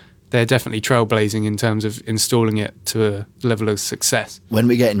 but they're definitely trailblazing in terms of installing it to a level of success. When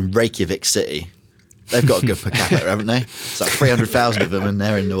we get in Reykjavik City, they've got a good per capita, haven't they? It's like 300,000 of them, and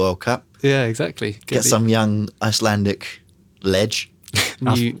they're in the World Cup. Yeah, exactly. Get some young Icelandic ledge.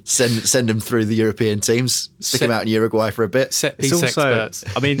 Send them through the European teams. Stick them out in Uruguay for a bit. Set piece experts.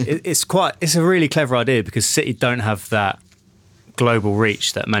 I mean, it's a really clever idea, because City don't have that global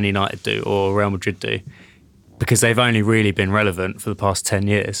reach that Man United do or Real Madrid do, because they've only really been relevant for the past 10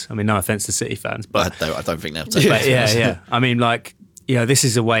 years. I mean, no offence to City fans, but I don't think they'll take it. Yeah. I mean, like, this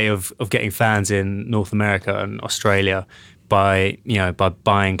is a way of getting fans in North America and Australia by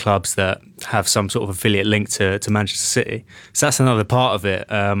buying clubs that have some sort of affiliate link to Manchester City. So that's another part of it.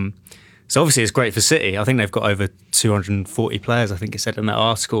 So obviously it's great for City. I think they've got over 240 players, I think it said in that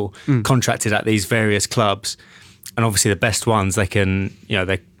article, contracted at these various clubs. And obviously the best ones, they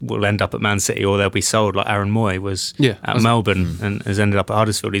will end up at Man City, or they'll be sold. Like Aaron Moy was at Melbourne and has ended up at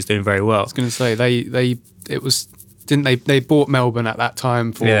Huddersfield. He's doing very well. I was going to say they bought Melbourne at that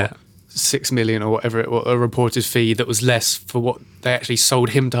time for 6 million or whatever it was, a reported fee that was less for what they actually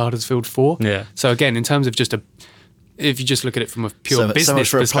sold him to Huddersfield for. Yeah. So again, in terms of if you just look at it from a pure business so much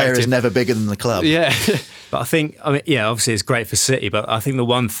for perspective, a player is never bigger than the club. Yeah. But I think, obviously it's great for City, but I think the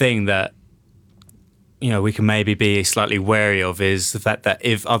one thing that we can maybe be slightly wary of is the fact that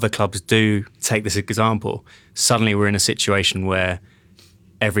if other clubs do take this example, suddenly we're in a situation where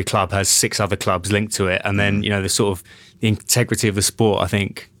every club has 6 other clubs linked to it, and then the sort of the integrity of the sport, I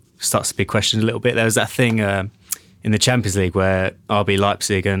think, starts to be questioned a little bit. There was that thing in the Champions League where RB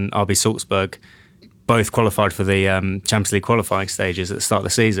Leipzig and RB Salzburg both qualified for the Champions League qualifying stages at the start of the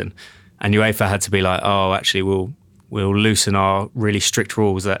season, and UEFA had to be like, oh, actually we'll loosen our really strict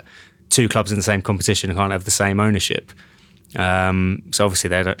rules that 2 clubs in the same competition can't have the same ownership. So obviously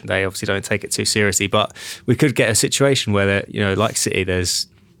they obviously don't take it too seriously, but we could get a situation where like City, there's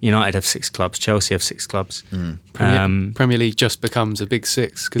United have 6 clubs, Chelsea have 6 clubs. Premier League just becomes a big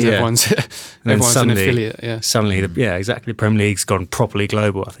 6 because everyone's an affiliate. Yeah, suddenly, exactly. Premier League's gone properly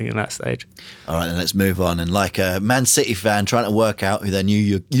global, I think, in that stage. All right, then let's move on. And like a Man City fan trying to work out who their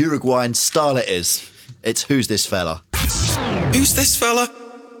new Uruguayan starlet is, it's who's this fella? Who's this fella?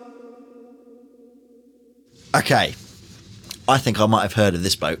 Okay, I think I might have heard of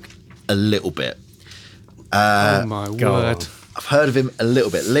this bloke a little bit. Oh my word. I've heard of him a little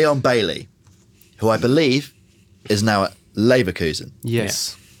bit. Leon Bailey, who I believe is now at Leverkusen.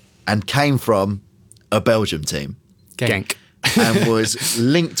 Yes. And came from a Belgium team. Genk. and was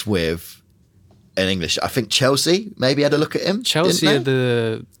linked with in English. I think Chelsea maybe had a look at him. Chelsea are didn't they?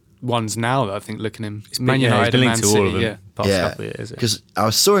 the ones now that I think looking at him. He's Man been- yeah, he's United been and linked Man to all of City. them. Yeah. Past Yeah, couple of years. because I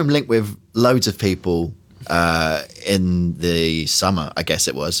saw him linked with loads of people in the summer, I guess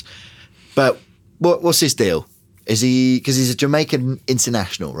it was. But what's his deal? Is he, because he's a Jamaican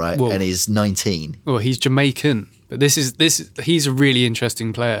international, right? Well- and he's 19. Well, he's Jamaican, but he's a really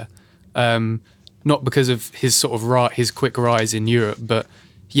interesting player. Not because of his sort of his quick rise in Europe, but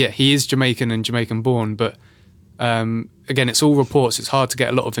yeah, he is Jamaican and Jamaican born. But again, it's all reports. It's hard to get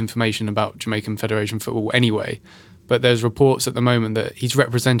a lot of information about Jamaican Federation football anyway. But there's reports at the moment that he's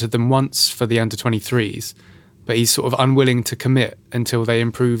represented them once for the under-23s, but he's sort of unwilling to commit until they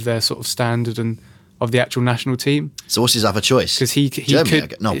improve their sort of standard and of the actual national team. So what's his other choice? Because he Germany, I could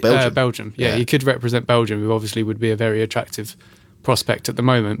guess. No, Belgium. Belgium. Yeah, Yeah. he could represent Belgium, who obviously would be a very attractive prospect at the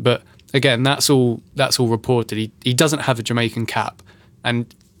moment. But again, that's all reported. He doesn't have a Jamaican cap,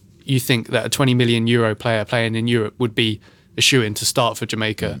 and you think that a €20 million player playing in Europe would be a shoo-in to start for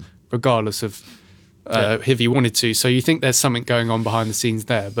Jamaica, regardless of if he wanted to. So you think there's something going on behind the scenes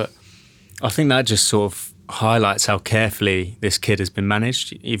there, but I think that just sort of highlights how carefully this kid has been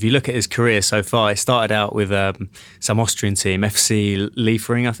managed. If you look at his career so far, he started out with some Austrian team, FC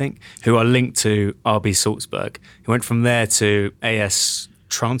Liefering, I think, who are linked to RB Salzburg. He went from there to AS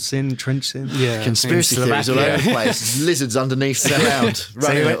Trenčín. yeah, Conspiracy theories all over the place. Lizards underneath the ground.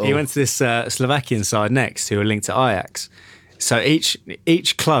 So he went to this Slovakian side next, who are linked to Ajax. So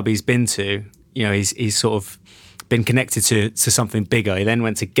each club he's been to, he's sort of been connected to something bigger. He then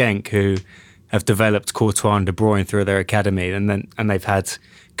went to Genk, who have developed Courtois and De Bruyne through their academy, and they've had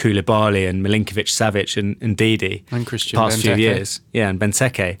Koulibaly and Milinkovic-Savic and Didi And Christian past few Benteke. years. Yeah, and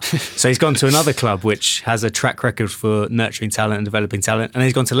Benteke. So he's gone to another club which has a track record for nurturing talent and developing talent, and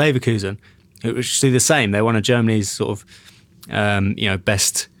he's gone to Leverkusen, which do the same. They're one of Germany's sort of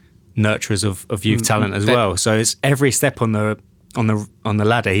best nurturers of youth talent as well. So it's every step on the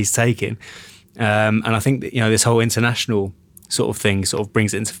ladder he's taking, and I think that, this whole international sort of thing sort of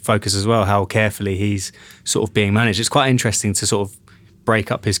brings it into focus as well, how carefully he's sort of being managed. It's quite interesting to sort of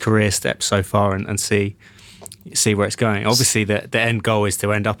break up his career steps so far and see where it's going. Obviously, the end goal is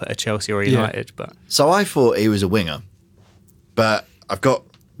to end up at a Chelsea or a United, but So I thought he was a winger, but I've got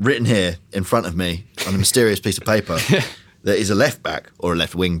written here in front of me on a mysterious piece of paper that he's a left back or a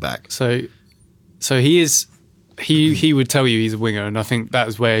left wing back. So he is. He would tell you he's a winger, and I think that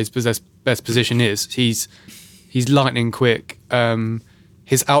is where his best position is. He's lightning quick.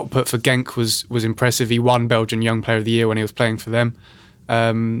 His output for Genk was impressive. He won Belgian Young Player of the Year when he was playing for them.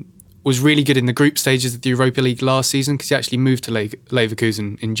 Was really good in the group stages of the Europa League last season because he actually moved to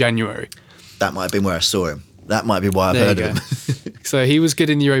Leverkusen in January. That might have been where I saw him. That might be why I've There heard you of go. him. So he was good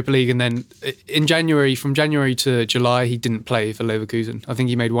in the Europa League, and then from January to July, he didn't play for Leverkusen. I think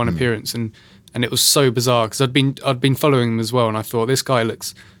he made one appearance, and it was so bizarre because I'd been following him as well, and I thought this guy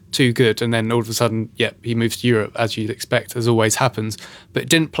looks too good, and then all of a sudden, he moves to Europe as you'd expect, as always happens. But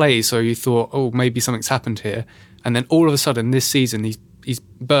didn't play, so you thought, oh, maybe something's happened here, and then all of a sudden this season he's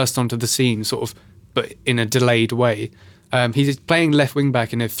burst onto the scene, sort of, but in a delayed way. He's playing left wing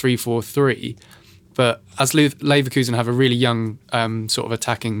back in a 3-4-3. But as Leverkusen have a really young sort of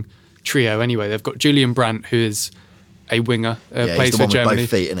attacking trio anyway, they've got Julian Brandt, who is a winger, Yeah, plays he's the for one with Germany. both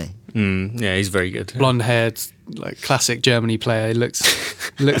feet, isn't he? yeah, he's very good. Blonde-haired, like classic Germany player. He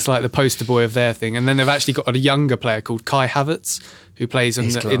looks like the poster boy of their thing. And then they've actually got a younger player called Kai Havertz, who plays in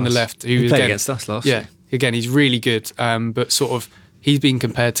the class. left. Who He played again, against us last Yeah, year. again, he's really good. But sort of, he's been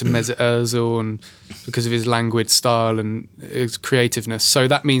compared to Mesut Ozil and because of his languid style and his creativeness. So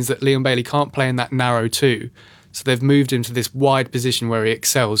that means that Leon Bailey can't play in that narrow two. So they've moved him to this wide position where he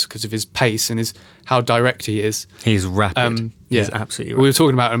excels because of his pace and how direct he is. He's rapid. Yeah, He's absolutely We were rapid.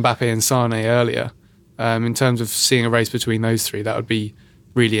 talking about Mbappé and Sane earlier. In terms of seeing a race between those three, that would be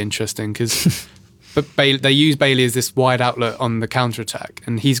really interesting because they use Bailey as this wide outlet on the counter-attack,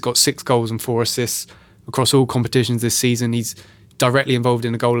 and he's got 6 goals and 4 assists across all competitions this season. He's directly involved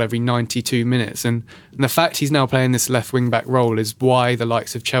in a goal every 92 minutes, and the fact he's now playing this left wing-back role is why the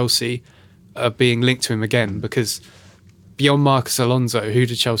likes of Chelsea are being linked to him again, because beyond Marcus Alonso, who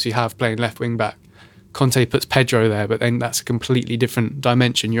did Chelsea have playing left wing-back? Conte puts Pedro there, but then that's a completely different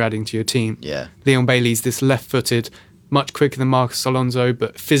dimension you're adding to your team. Yeah. Leon Bailey's this left-footed, much quicker than Marcus Alonso,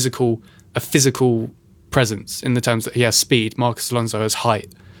 but a physical presence in the terms that he has speed. Marcus Alonso has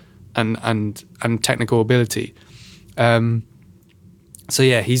height and technical ability. So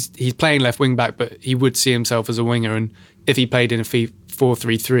yeah, he's playing left wing back, but he would see himself as a winger, and if he played in a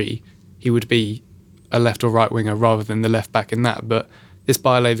 4-3-3, he would be a left or right winger rather than the left back in that. But this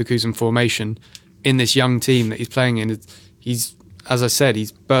Bayer Leverkusen formation in this young team that he's playing in he's, as I said,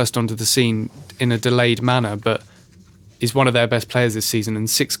 he's burst onto the scene in a delayed manner, but he's one of their best players this season, and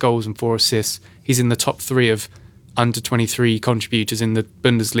 6 goals and 4 assists. He's in the top 3 of under 23 contributors in the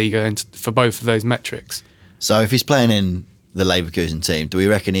Bundesliga and for both of those metrics. So if he's playing in the Leverkusen team, do we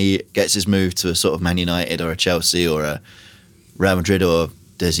reckon he gets his move to a sort of Man United or a Chelsea or a Real Madrid, or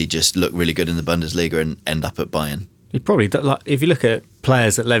does he just look really good in the Bundesliga and end up at Bayern? He probably, like, if you look at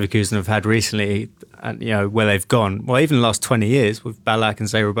players that Leverkusen have had recently, and where they've gone, well, even the last 20 years with Ballack and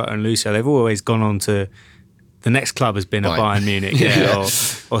say Roberto and Lucio, they've always gone on to the next club has been a Bayern Munich,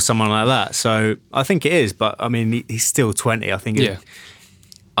 or someone like that. So I think it is, but I mean, he's still 20. I think.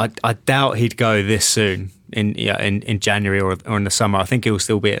 I doubt he'd go this soon in January or in the summer. I think he'll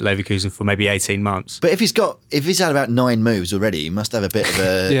still be at Leverkusen for maybe 18 months. But if he's had about 9 moves already, he must have a bit of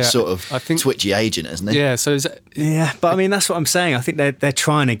a sort of twitchy agent, hasn't he? Yeah. So but I mean, that's what I'm saying. I think they're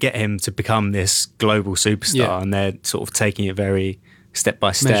trying to get him to become this global superstar, and they're sort of taking it very step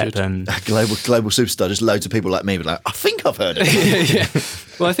by step. Measured. And a global superstar. Just loads of people like me, but like, I think I've heard of it. yeah.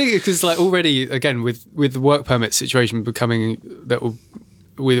 Well, I think because like already again with the work permit situation becoming that will,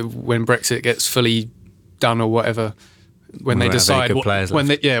 when Brexit gets fully done or whatever, when they decide when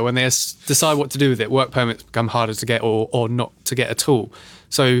they decide what to do with it, work permits become harder to get or not to get at all.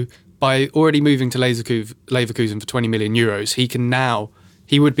 So by already moving to Leverkusen for 20 million euros,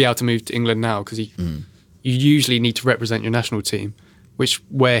 he would be able to move to England now, because you usually need to represent your national team,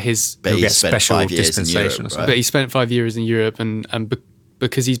 where his but he spent special 5 years dispensation in Europe, or something. But he spent 5 years in Europe, and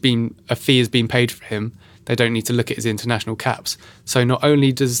because a fee has been paid for him, they don't need to look at his international caps. So not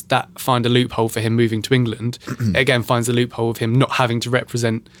only does that find a loophole for him moving to England, it again finds a loophole of him not having to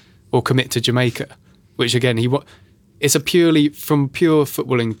represent or commit to Jamaica, which again it's from pure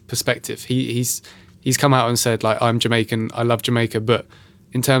footballing perspective. He's come out and said, like, I'm Jamaican, I love Jamaica, but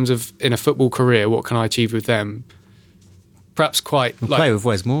in terms of in a football career, what can I achieve with them? Perhaps quite play with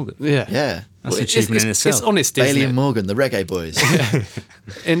Wes Morgan. Yeah. That's an achievement in itself. It's honest, Bailey isn't it? and Morgan, the reggae boys.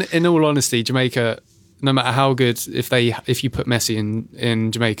 In all honesty, Jamaica, no matter how good, if you put Messi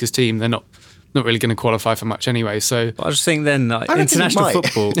in Jamaica's team, they're not really going to qualify for much anyway. So But I just think then international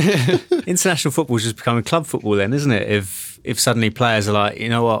football is just becoming club football then, isn't it? If suddenly players are like, you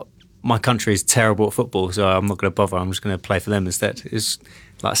know what, my country is terrible at football, so I'm not going to bother, I'm just going to play for them instead. It's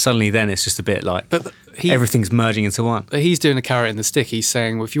like suddenly then it's just a bit like everything's merging into one. But he's doing a carrot and the stick. He's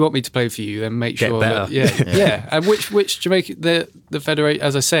saying, well, if you want me to play for you, then make Get sure better. that, and which Jamaica, the federation,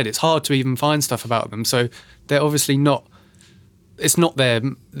 as I said, it's hard to even find stuff about them. So they're obviously not. It's not their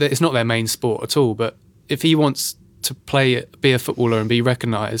main sport at all. But if he wants to be a footballer and be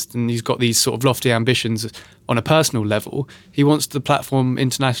recognised, and he's got these sort of lofty ambitions on a personal level, he wants the platform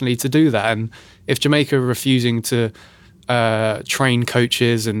internationally to do that. And if Jamaica are refusing to train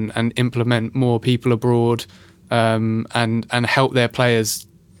coaches and implement more people abroad, and help their players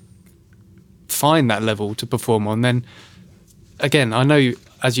find that level to perform on, then again, I know,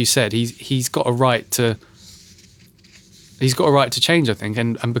 as you said, he's got a right to change, I think,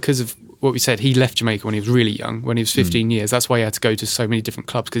 and because of what we said, he left Jamaica when he was really young, when he was 15 years. That's why he had to go to so many different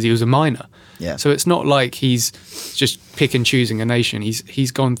clubs, because he was a minor. Yeah. So it's not like he's just pick and choosing a nation.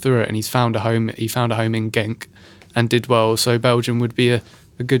 He's gone through it and he's found a home. He found a home in Genk and did well. So Belgium would be a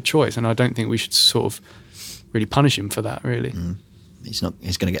good choice, and I don't think we should sort of really punish him for that, really. He's not.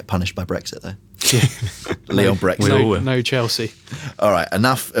 He's going to get punished by Brexit, though. Leon Brexit. No Chelsea. All right,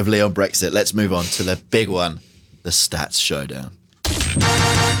 enough of Leon Brexit. Let's move on to the big one, the stats showdown.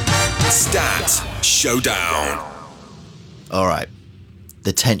 Stats Showdown. All right,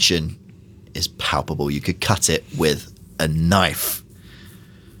 the tension is palpable. You could cut it with a knife.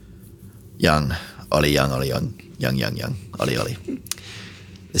 Ollie Young, Ollie.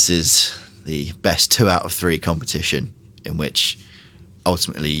 This is the best 2 out of 3 competition in which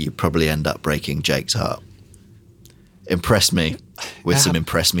ultimately you probably end up breaking Jake's heart. Impress me with some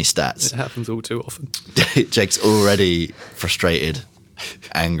impress me stats. It happens all too often. Jake's already frustrated,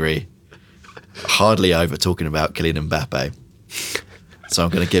 angry, hardly over talking about Kylian Mbappé. So I'm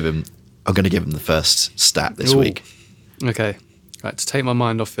going to give him the first stat this week. Okay, right, to take my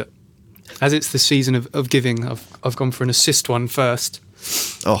mind off it. As it's the season of giving, I've gone for an assist one first.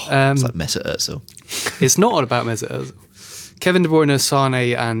 Oh, it's like Mesut Ozil. It's not about Mesut Ozil. Kevin De Bruyne,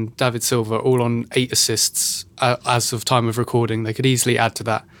 Sane and David Silva all on 8 assists as of time of recording. They could easily add to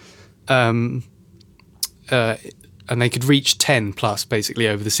that. And they could reach 10 plus basically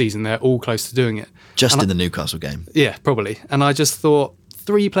over the season. They're all close to doing it. Just in the Newcastle game. Yeah, probably. And I just thought,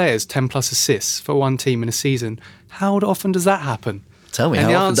 3 players, 10 plus assists for one team in a season. How often does that happen? Tell me,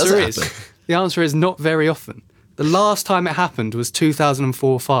 how often does it happen? The answer is not very often. The last time it happened was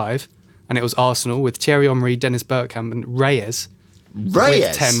 2004-05, and it was Arsenal with Thierry Henry, Dennis Bergkamp and Reyes.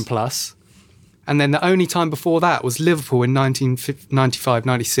 With 10 plus. And then the only time before that was Liverpool in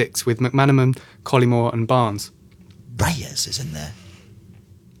 1995-96 with McManaman, Collymore and Barnes. Reyes is in there.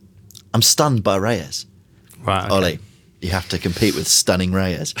 I'm stunned by Reyes. Right, okay. Ollie, you have to compete with stunning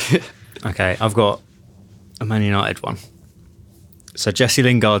Reyes. Okay, I've got a Man United one. So Jesse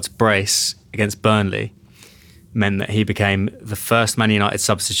Lingard's brace against Burnley meant that he became the first Man United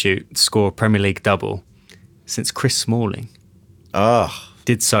substitute to score a Premier League double since Chris Smalling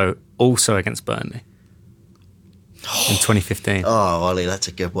did so also against Burnley in 2015. Oh, Ollie, that's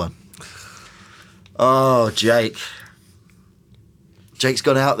a good one. Oh, Jake. Jake's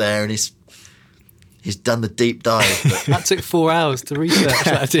gone out there and he's done the deep dive. But That took 4 hours to research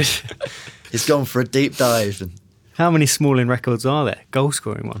that, I did. he's gone for a deep dive. And, How many Smalling records are there? Goal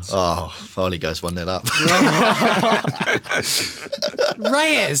scoring ones. oh, Ollie goes 1-0 up.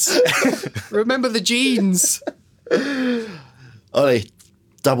 Reyes! Remember the genes. Ollie,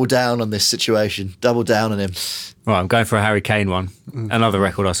 double down on this situation. Double down on him. Right, I'm going for a Harry Kane one. Another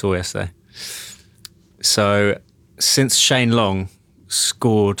record I saw yesterday. So, since Shane Long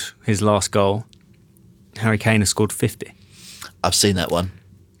scored his last goal, Harry Kane has scored 50. I've seen that one.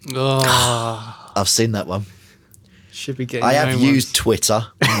 Oh, I've seen that one. should be getting I your have own used ones. Twitter,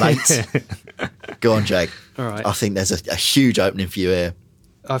 mate. Go on, Jake. All right. I think there's a huge opening for you here.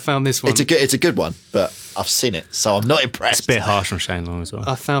 I found this one. It's a good one, but I've seen it, so I'm not impressed. It's a bit harsh on Shane Long as well.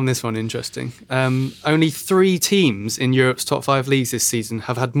 I found this one interesting. Only 3 teams in Europe's top 5 leagues this season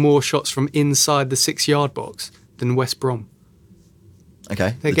have had more shots from inside the 6-yard box than West Brom.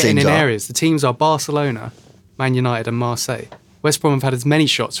 Okay. They're the getting teams in are- areas. The teams are Barcelona, Man United and Marseille. West Brom have had as many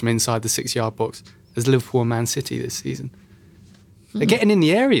shots from inside the 6-yard box as Liverpool and Man City this season. They're getting in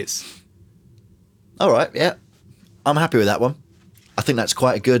the areas. All right, yeah. I'm happy with that one. I think that's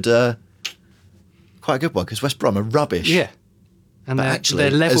quite a good one because West Brom are rubbish. Yeah. And But they're, actually,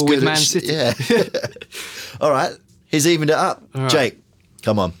 they're as level good with Man as- City. Yeah. All right, he's evened it up. All right. Jake,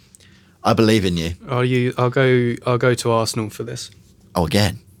 come on. I believe in you. I'll go to Arsenal for this. Oh,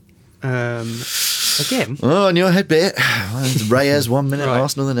 again. Again? Oh, and your head bit. Reyes 1 minute, Right.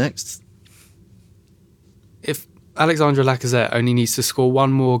 Arsenal the next. If Alexandre Lacazette only needs to score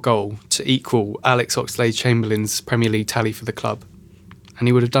one more goal to equal Alex Oxlade-Chamberlain's Premier League tally for the club, and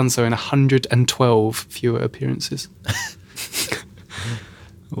he would have done so in 112 fewer appearances.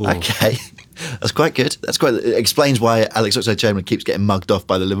 Okay. That's quite good. It explains why Alex Oxlade-Chamberlain keeps getting mugged off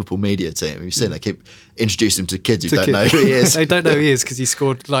by the Liverpool media team. You've seen they keep introducing him to kids who don't know who he is. They don't know who he is because he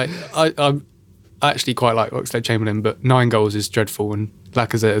scored I actually quite like Oxlade-Chamberlain, but 9 goals is dreadful, and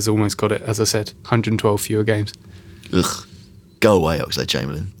Lacazette has almost got it, as I said, 112 fewer games. Ugh. Go away,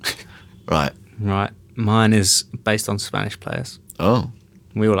 Oxlade-Chamberlain. Right. Right. Mine is based on Spanish players. Oh.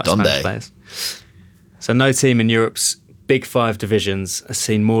 We all like Donde. Spanish players. So no team in Europe's Big 5 divisions has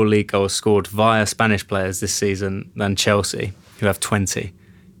seen more league goals scored via Spanish players this season than Chelsea, who have 20,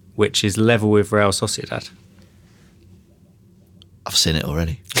 which is level with Real Sociedad. I've seen it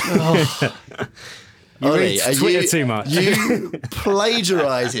already. You Ollie, read are Twitter too much. You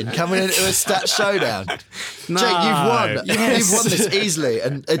plagiarising, coming into a stat showdown. No. Jake, you've won. You've won this easily,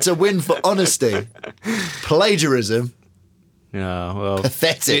 and it's a win for honesty. Plagiarism, Yeah, well,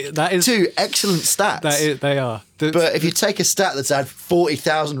 pathetic. That is- 2 excellent stats. They are. But if you take a stat that's had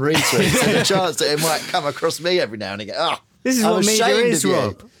 40,000 retweets, there's a chance that it might come across me every now and again. Oh, this is I'm what media ashamed is, of you.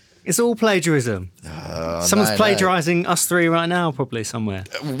 Rob. It's all plagiarism. Someone's no. plagiarising us 3 right now, probably somewhere.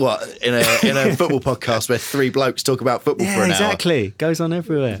 What, in a football podcast where 3 blokes talk about football for Yeah, an exactly. Goes on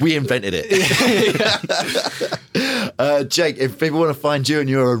everywhere. hour? We invented it. Jake, if people want to find you and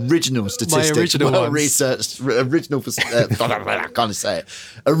your original statistics, original ones. researched, original, I can't say it.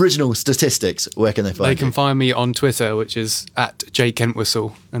 Original statistics, where can they find They you? can find me on Twitter, which is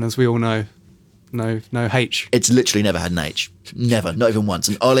 @Entwistle, and as we all know, no H. It's literally never had an H. Never, not even once.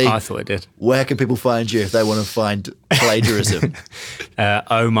 And Ollie, I thought it did. where can people find you if they want to find plagiarism?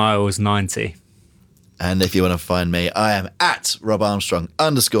 Young-Myles 90. And if you want to find me, I am at Rob Armstrong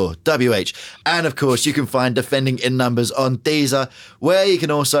 _WH. And of course, you can find Defending in Numbers on Deezer, where you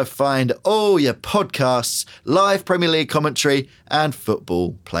can also find all your podcasts, live Premier League commentary, and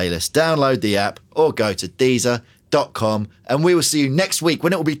football playlists. Download the app or go to Deezer.com. And we will see you next week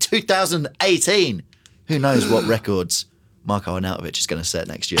when it will be 2018. Who knows what records Marko Arnautovic is going to set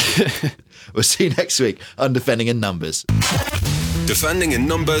next year. We'll see you next week on Defending in Numbers. Defending in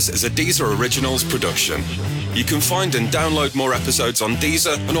Numbers is a Deezer Originals production. You can find and download more episodes on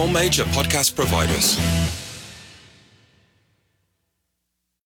Deezer and all major podcast providers.